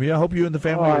hear from you. I hope you and the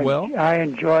family are well. I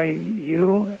enjoy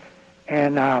you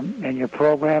and your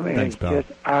program. Thanks, is pal. just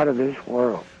out of this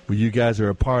world. Well, you guys are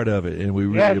a part of it, and we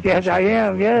really Yes, appreciate I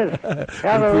am. Yes.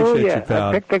 Hallelujah. appreciate you, pal.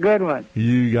 I picked a good one.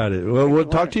 You got it. Well, we'll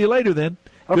talk to you later then.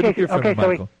 Good to hear from you,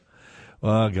 Michael.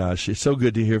 Oh, gosh. It's so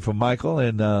good to hear from Michael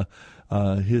and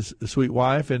his sweet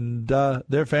wife and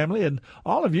their family. And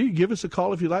all of you, give us a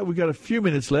call if you like. We've got a few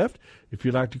minutes left. If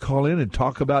you'd like to call in and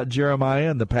talk about Jeremiah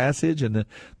and the passage and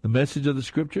the message of the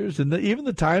Scriptures and even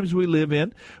the times we live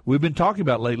in. We've been talking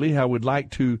about lately how we'd like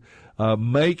to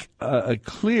make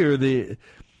clear the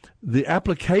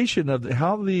application of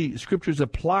how the Scriptures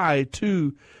apply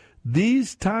to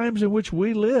these times in which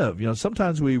we live. You know,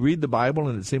 sometimes we read the Bible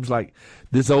and it seems like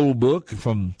this old book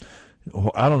from,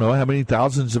 I don't know how many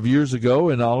thousands of years ago,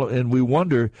 and we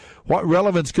wonder what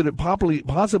relevance could it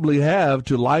possibly have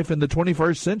to life in the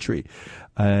 21st century.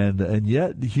 And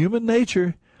yet human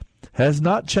nature has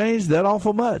not changed that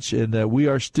awful much, and we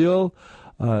are still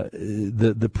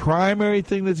the primary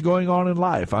thing that's going on in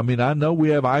life. I mean, I know we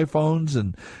have iPhones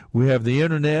and we have the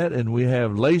internet and we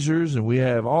have lasers and we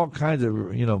have all kinds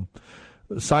of,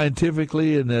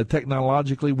 scientifically and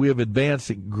technologically we have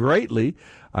advanced greatly.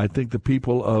 I think the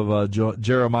people of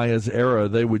Jeremiah's era,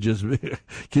 they would just,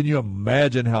 can you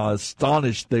imagine how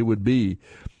astonished they would be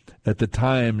at the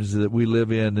times that we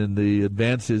live in and the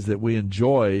advances that we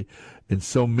enjoy in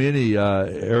so many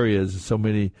areas, so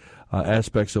many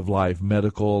aspects of life,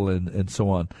 medical and so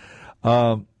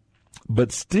on.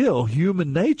 But still,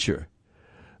 human nature,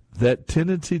 that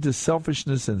tendency to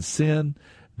selfishness and sin,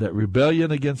 that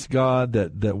rebellion against God,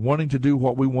 that wanting to do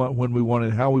what we want, when we want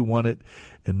it, how we want it,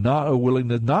 and not a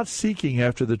willingness, not seeking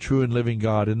after the true and living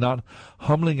God and not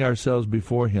humbling ourselves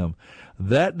before Him,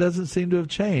 that doesn't seem to have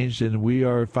changed, and we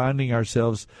are finding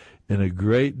ourselves in a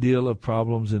great deal of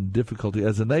problems and difficulty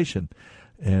as a nation.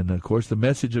 And, of course, the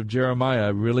message of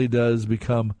Jeremiah really does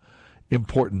become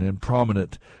important and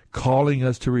prominent, calling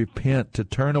us to repent, to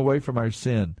turn away from our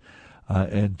sin,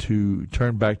 and to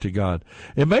turn back to God.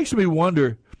 It makes me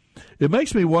wonder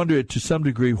to some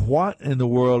degree, what in the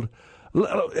world,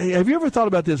 have you ever thought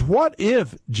about this? What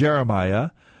if Jeremiah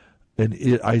and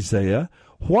Isaiah,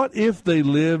 what if they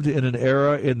lived in an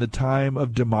era in the time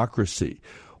of democracy?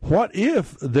 What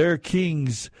if their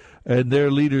kings and their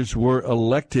leaders were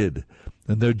elected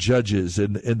and their judges,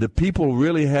 and the people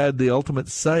really had the ultimate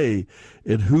say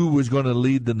in who was going to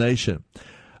lead the nation?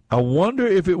 I wonder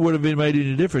if it would have made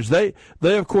any difference. They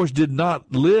of course, did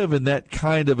not live in that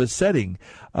kind of a setting.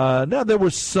 Now, there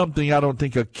was something, I don't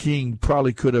think a king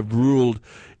probably could have ruled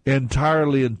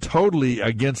entirely and totally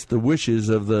against the wishes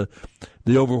of the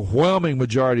overwhelming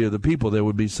majority of the people. There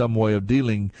would be some way of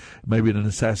dealing, maybe an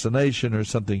assassination or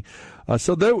something.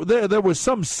 So there was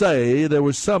some say, there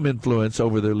was some influence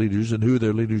over their leaders and who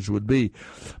their leaders would be.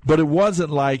 But it wasn't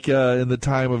like in the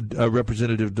time of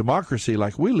representative democracy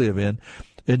like we live in.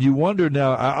 And you wonder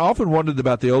now, I often wondered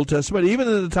about the Old Testament, even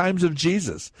in the times of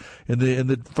Jesus, in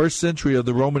the first century of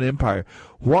the Roman Empire,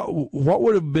 what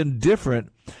would have been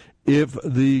different if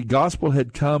the gospel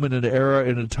had come in an era,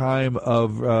 in a time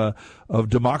of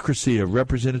democracy, of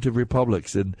representative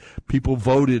republics, and people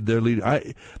voted their leader.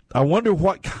 I wonder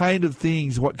what kind of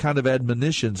things, what kind of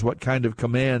admonitions, what kind of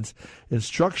commands,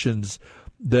 instructions,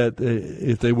 that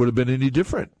if they would have been any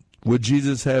different. Would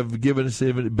Jesus have given us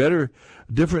even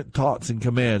different thoughts and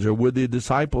commands, or would the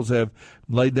disciples have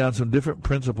laid down some different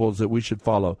principles that we should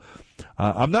follow?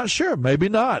 I'm not sure. Maybe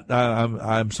not.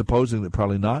 I'm supposing that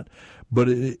probably not. But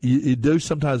you do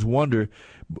sometimes wonder.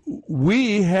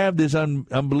 We have this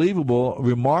unbelievable,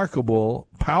 remarkable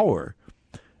power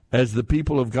as the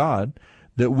people of God,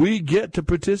 that we get to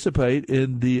participate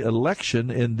in the election,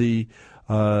 in the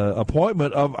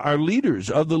appointment of our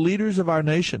leaders, of the leaders of our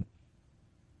nation.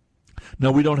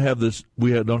 Now, we don't have this.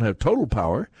 We don't have total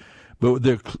power, but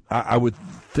I would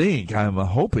think, I'm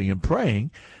hoping and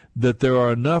praying that there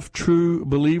are enough true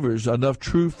believers, enough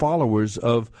true followers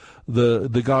of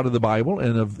the God of the Bible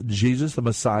and of Jesus, the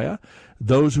Messiah,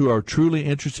 those who are truly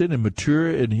interested and mature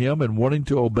in Him and wanting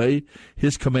to obey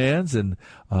His commands and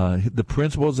the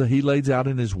principles that He lays out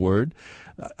in His Word.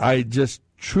 I just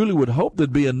truly would hope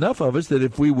there'd be enough of us that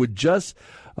if we would just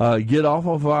get off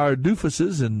of our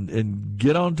doofuses and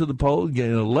get onto the polls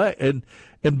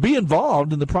and be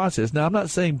involved in the process. Now, I'm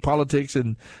not saying politics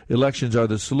and elections are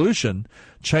the solution.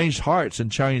 Changed hearts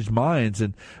and changed minds,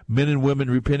 and men and women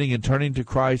repenting and turning to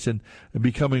Christ and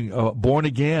becoming born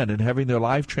again and having their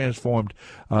life transformed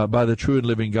by the true and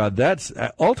living God. That's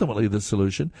ultimately the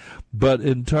solution. But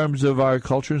in terms of our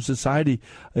culture and society,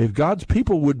 if God's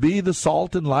people would be the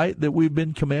salt and light that we've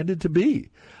been commanded to be,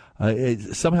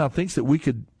 it somehow thinks that we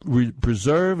could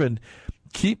preserve and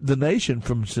keep the nation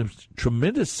from some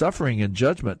tremendous suffering and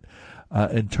judgment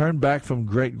and turn back from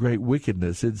great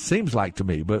wickedness. It seems like to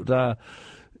me, but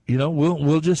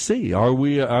we'll just see.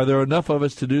 Are there enough of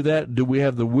us to do that? Do we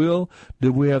have the will?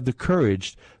 Do we have the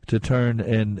courage to turn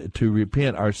and to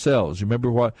repent ourselves?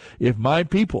 Remember what? If my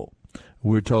people,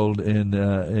 we're told in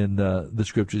the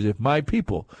scriptures, if my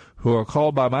people who are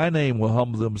called by my name will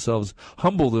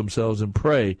humble themselves and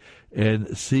pray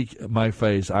and seek my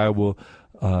face, I will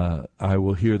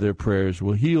hear their prayers,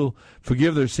 will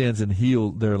forgive their sins, and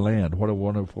heal their land. What a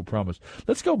wonderful promise.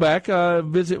 Let's go back,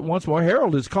 visit once more.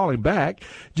 Harold is calling back.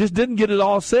 Just didn't get it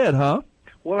all said, huh?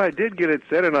 Well, I did get it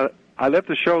said, and I left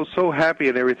the show so happy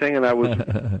and everything, and I was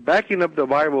backing up the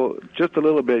Bible just a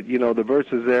little bit, the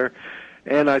verses there,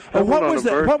 and I stumbled on a verse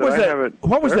that I haven't...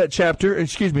 What was that chapter?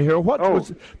 Excuse me, Harold. What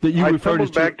was that you referred to? I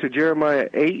stumbled back to Jeremiah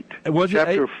 8,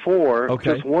 chapter 4,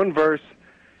 just one verse.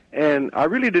 And I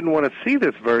really didn't want to see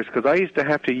this verse because I used to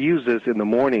have to use this in the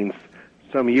mornings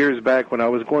some years back when I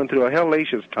was going through a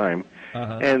hellacious time.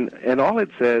 And all it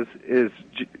says is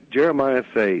Jeremiah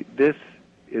say, this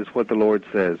is what the Lord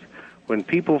says. When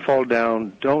people fall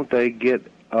down, don't they get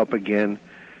up again?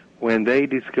 When they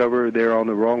discover they're on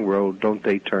the wrong road, don't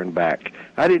they turn back?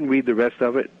 I didn't read the rest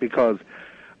of it because,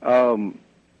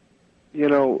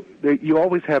 you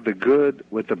always have the good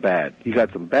with the bad. You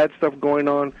got some bad stuff going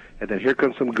on, and then here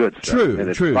comes some good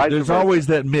stuff. True. There's always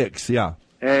that mix, yeah.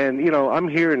 And, I'm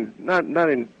hearing, not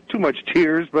in too much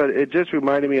tears, but it just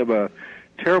reminded me of a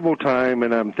terrible time,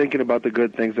 and I'm thinking about the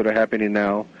good things that are happening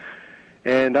now.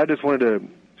 And I just wanted to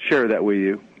share that with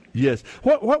you. Yes.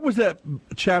 What was that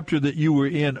chapter that you were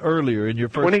in earlier in your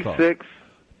first 26. Call?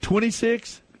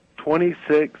 26?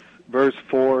 26, verse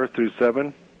 4 through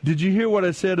 7. Did you hear what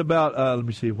I said about, let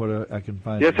me see what I can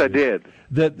find. Yes, I did.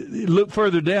 That look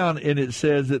further down, and it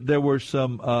says that there were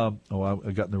some, I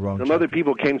got in the wrong Some chapter. other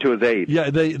people came to his aid. Yeah,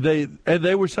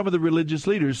 they were some of the religious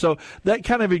leaders. So that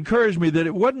kind of encouraged me that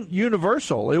it wasn't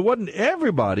universal. It wasn't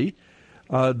everybody.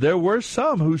 There were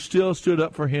some who still stood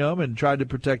up for him and tried to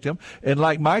protect him. And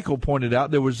like Michael pointed out,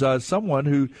 there was someone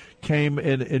who came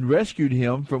and rescued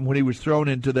him from when he was thrown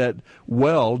into that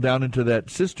well, down into that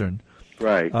cistern.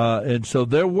 Right. And so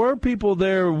there were people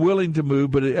there willing to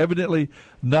move, but evidently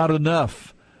not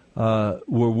enough were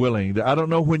willing. I don't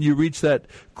know when you reach that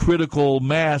critical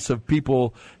mass of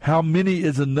people, how many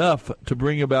is enough to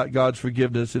bring about God's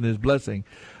forgiveness and his blessing.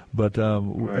 But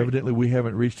evidently we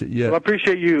haven't reached it yet. Well, I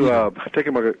appreciate you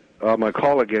taking my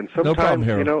call again. Sometimes, no problem,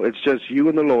 Harold. It's just you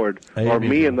and the Lord, or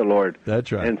me and the Lord.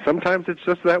 That's right. And sometimes it's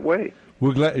just that way.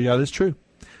 We're glad. Yeah, that's true.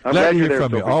 I'm glad to hear there,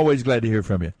 from you. Sophie. Always glad to hear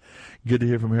from you. Good to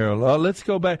hear from Harold. Let's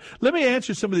go back. Let me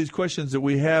answer some of these questions that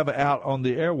we have out on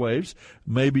the airwaves.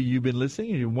 Maybe you've been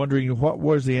listening and you're wondering what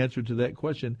was the answer to that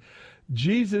question.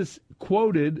 Jesus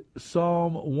quoted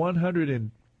Psalm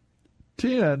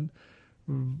 110,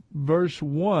 verse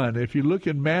 1. If you look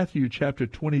in Matthew chapter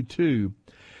 22,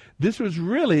 this was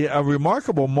really a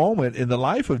remarkable moment in the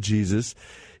life of Jesus.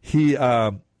 He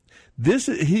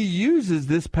uses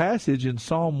this passage in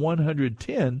Psalm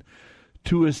 110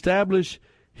 to establish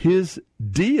his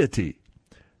deity.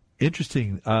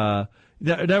 Interesting. Now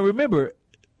remember,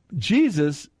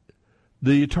 Jesus,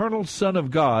 the eternal Son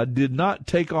of God, did not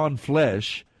take on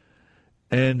flesh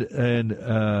and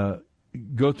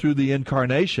go through the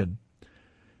incarnation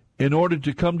in order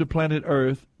to come to planet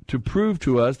Earth to prove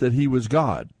to us that he was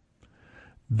God.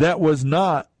 That was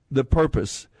not the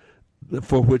purpose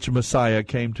for which Messiah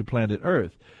came to planet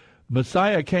Earth.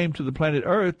 Messiah came to the planet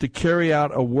Earth to carry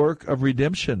out a work of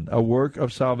redemption, a work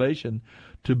of salvation,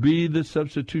 to be the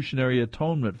substitutionary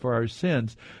atonement for our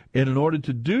sins. And in order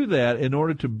to do that, in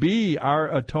order to be our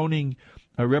atoning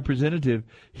representative,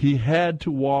 he had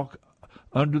to walk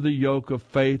under the yoke of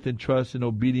faith and trust and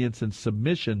obedience and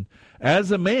submission as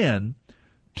a man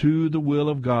to the will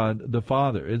of God the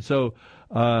Father. And so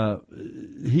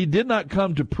he did not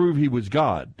come to prove he was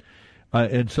God.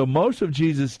 And so most of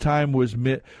Jesus' time was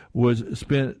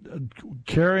spent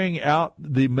carrying out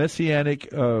the messianic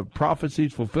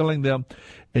prophecies, fulfilling them,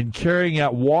 and carrying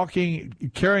out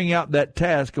that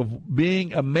task of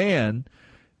being a man,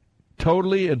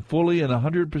 totally and fully and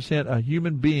 100% a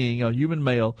human being, a human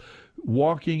male,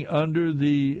 walking under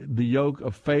the yoke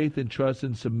of faith and trust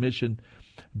and submission,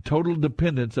 total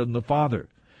dependence on the Father.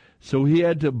 So he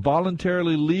had to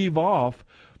voluntarily leave off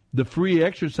the free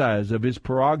exercise of his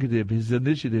prerogative, his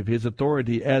initiative, his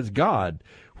authority as God,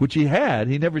 which he had.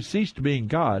 He never ceased being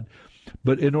God.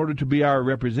 But in order to be our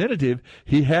representative,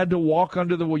 he had to walk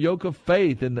under the yoke of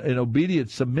faith and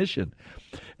obedience, submission.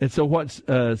 And so what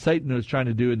Satan was trying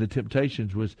to do in the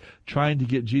temptations was trying to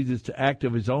get Jesus to act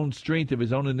of his own strength, of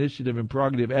his own initiative and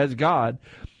prerogative as God,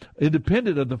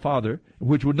 independent of the Father,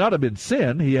 which would not have been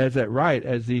sin. He has that right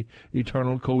as the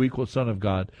eternal co-equal Son of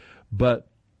God. But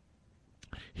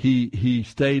he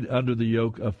stayed under the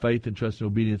yoke of faith and trust and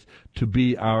obedience to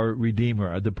be our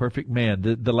Redeemer, the perfect man,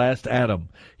 the last Adam,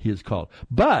 he is called.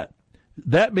 But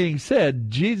that being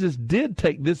said, Jesus did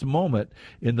take this moment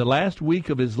in the last week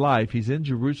of his life. He's in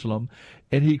Jerusalem,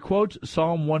 and he quotes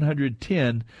Psalm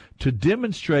 110 to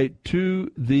demonstrate to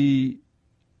the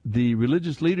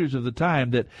religious leaders of the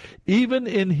time that even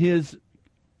in his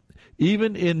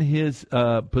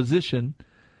position,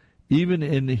 even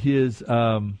in his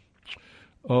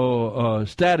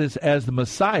status as the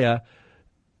Messiah,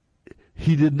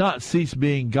 he did not cease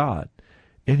being God.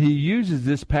 And he uses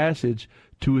this passage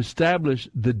to establish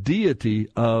the deity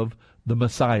of the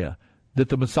Messiah, that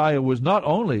the Messiah was not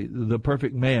only the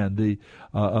perfect man, the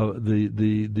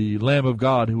Lamb of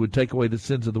God who would take away the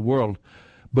sins of the world,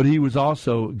 but he was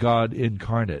also God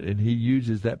incarnate. And he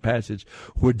uses that passage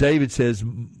where David says,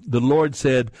 the Lord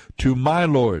said to my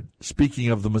Lord, speaking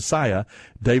of the Messiah,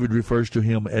 David refers to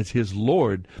him as his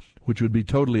Lord, which would be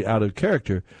totally out of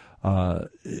character.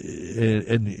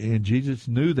 And Jesus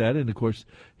knew that, and of course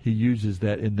he uses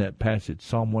that in that passage,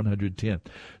 Psalm 110.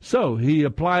 So he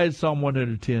applies Psalm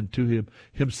 110 to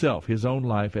himself, his own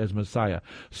life as Messiah.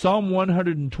 Psalm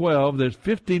 112, there's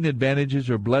 15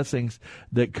 advantages or blessings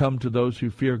that come to those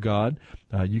who fear God.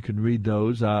 You can read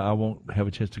those. I won't have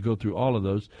a chance to go through all of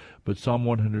those, but Psalm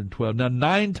 112. Now,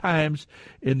 9 times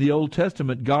in the Old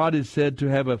Testament, God is said to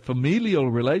have a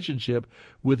familial relationship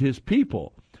with his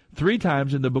people. 3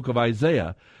 times in the book of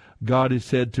Isaiah, God is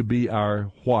said to be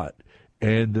our what?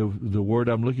 And the word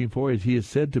I'm looking for is he is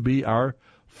said to be our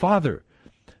Father.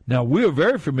 Now, we're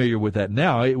very familiar with that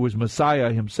now. It was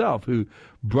Messiah himself who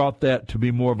brought that to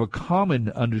be more of a common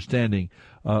understanding,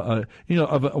 of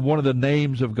one of the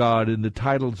names of God and the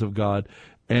titles of God.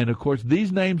 And, of course,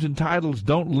 these names and titles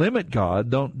don't limit God,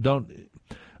 don't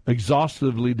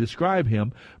exhaustively describe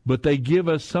him, but they give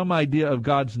us some idea of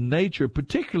God's nature,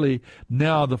 particularly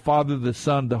now the Father, the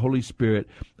Son, the Holy Spirit.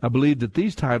 I believe that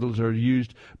these titles are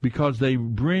used because they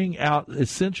bring out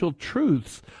essential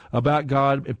truths about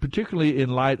God, particularly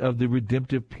in light of the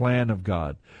redemptive plan of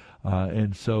God.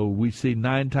 And so we see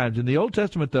 9 times. In the Old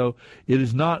Testament, though, it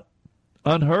is not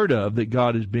unheard of that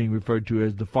God is being referred to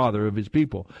as the Father of his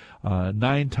people.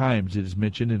 9 times it is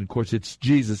mentioned, and of course it's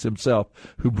Jesus himself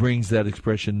who brings that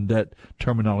expression, that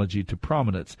terminology to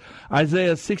prominence.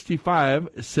 Isaiah 65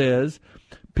 says,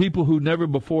 people who never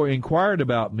before inquired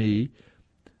about me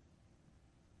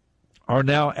are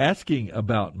now asking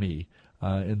about me,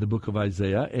 in the book of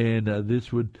Isaiah, and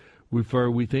this would refer,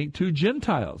 we think, to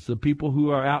Gentiles, the people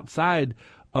who are outside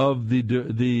of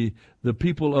the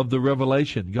people of the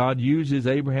revelation. God uses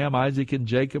Abraham, Isaac, and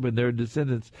Jacob and their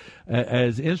descendants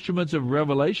as instruments of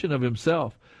revelation of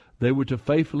himself. They were to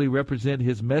faithfully represent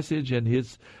his message and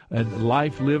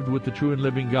life lived with the true and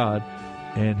living God.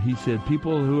 And he said,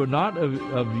 people who are not of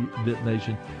that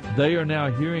nation, they are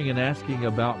now hearing and asking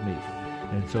about me.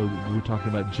 And so we're talking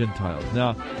about Gentiles.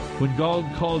 Now, when God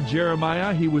called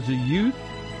Jeremiah, he was a youth.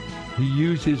 He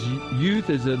used his youth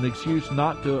as an excuse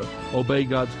not to obey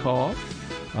God's call.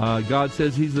 God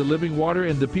says he's the living water,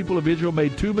 and the people of Israel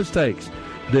made 2 mistakes.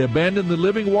 They abandoned the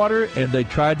living water, and they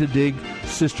tried to dig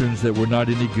cisterns that were not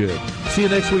any good. See you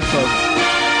next week,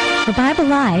 folks. The Bible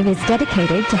Live is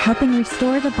dedicated to helping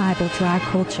restore the Bible to our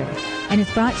culture and is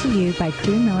brought to you by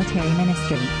Crew Military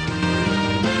Ministry.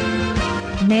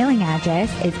 Mailing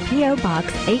address is P.O.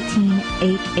 Box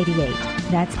 18888.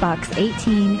 That's Box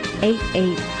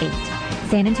 18888,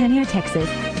 San Antonio, Texas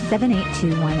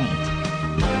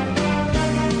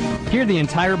 78218. Hear the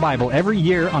entire Bible every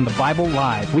year on the Bible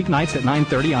Live, weeknights at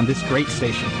 9:30 on this great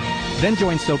station. Then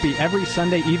join SOAPY every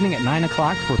Sunday evening at 9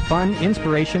 o'clock for fun,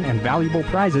 inspiration, and valuable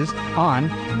prizes on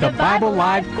the Bible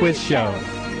Live Quiz Show.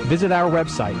 Visit our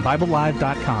website,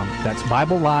 BibleLive.com. That's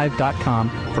BibleLive.com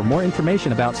for more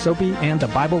information about SOAPY and the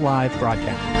Bible Live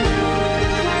broadcast.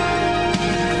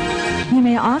 You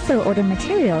may also order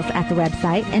materials at the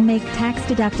website and make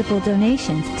tax-deductible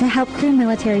donations to help Crew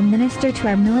Military minister to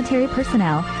our military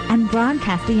personnel and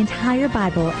broadcast the entire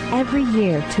Bible every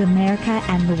year to America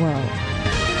and the world.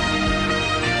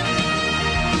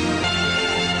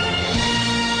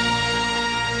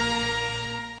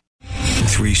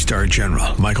 3-star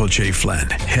general Michael J. Flynn,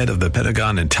 head of the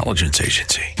Pentagon Intelligence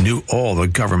Agency, knew all the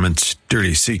government's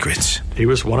dirty secrets. He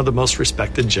was one of the most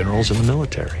respected generals in the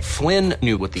military. Flynn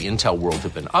knew what the intel world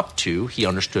had been up to. He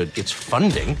understood its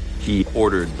funding. He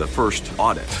ordered the first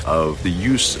audit of the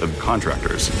use of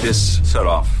contractors. This set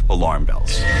off alarm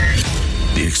bells.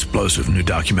 The explosive new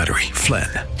documentary, Flynn,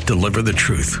 Deliver the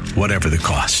Truth, Whatever the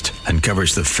Cost,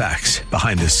 uncovers the facts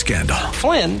behind this scandal.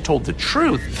 Flynn told the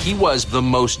truth. He was the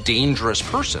most dangerous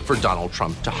person for Donald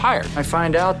Trump to hire. I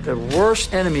find out the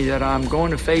worst enemy that I'm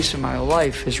going to face in my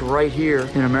life is right here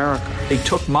in America. They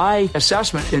took my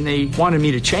assessment and they wanted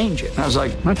me to change it. And I was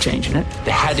like, I'm not changing it.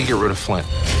 They had to get rid of Flynn.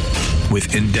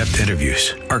 With in-depth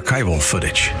interviews, archival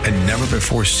footage, and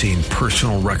never-before-seen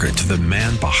personal records of the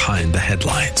man behind the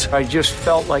headlines. I just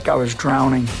felt like I was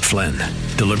drowning. Flynn,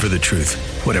 Deliver the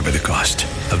Truth, Whatever the Cost.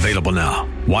 Available now.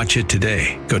 Watch it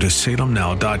today. Go to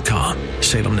salemnow.com.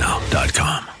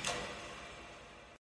 salemnow.com.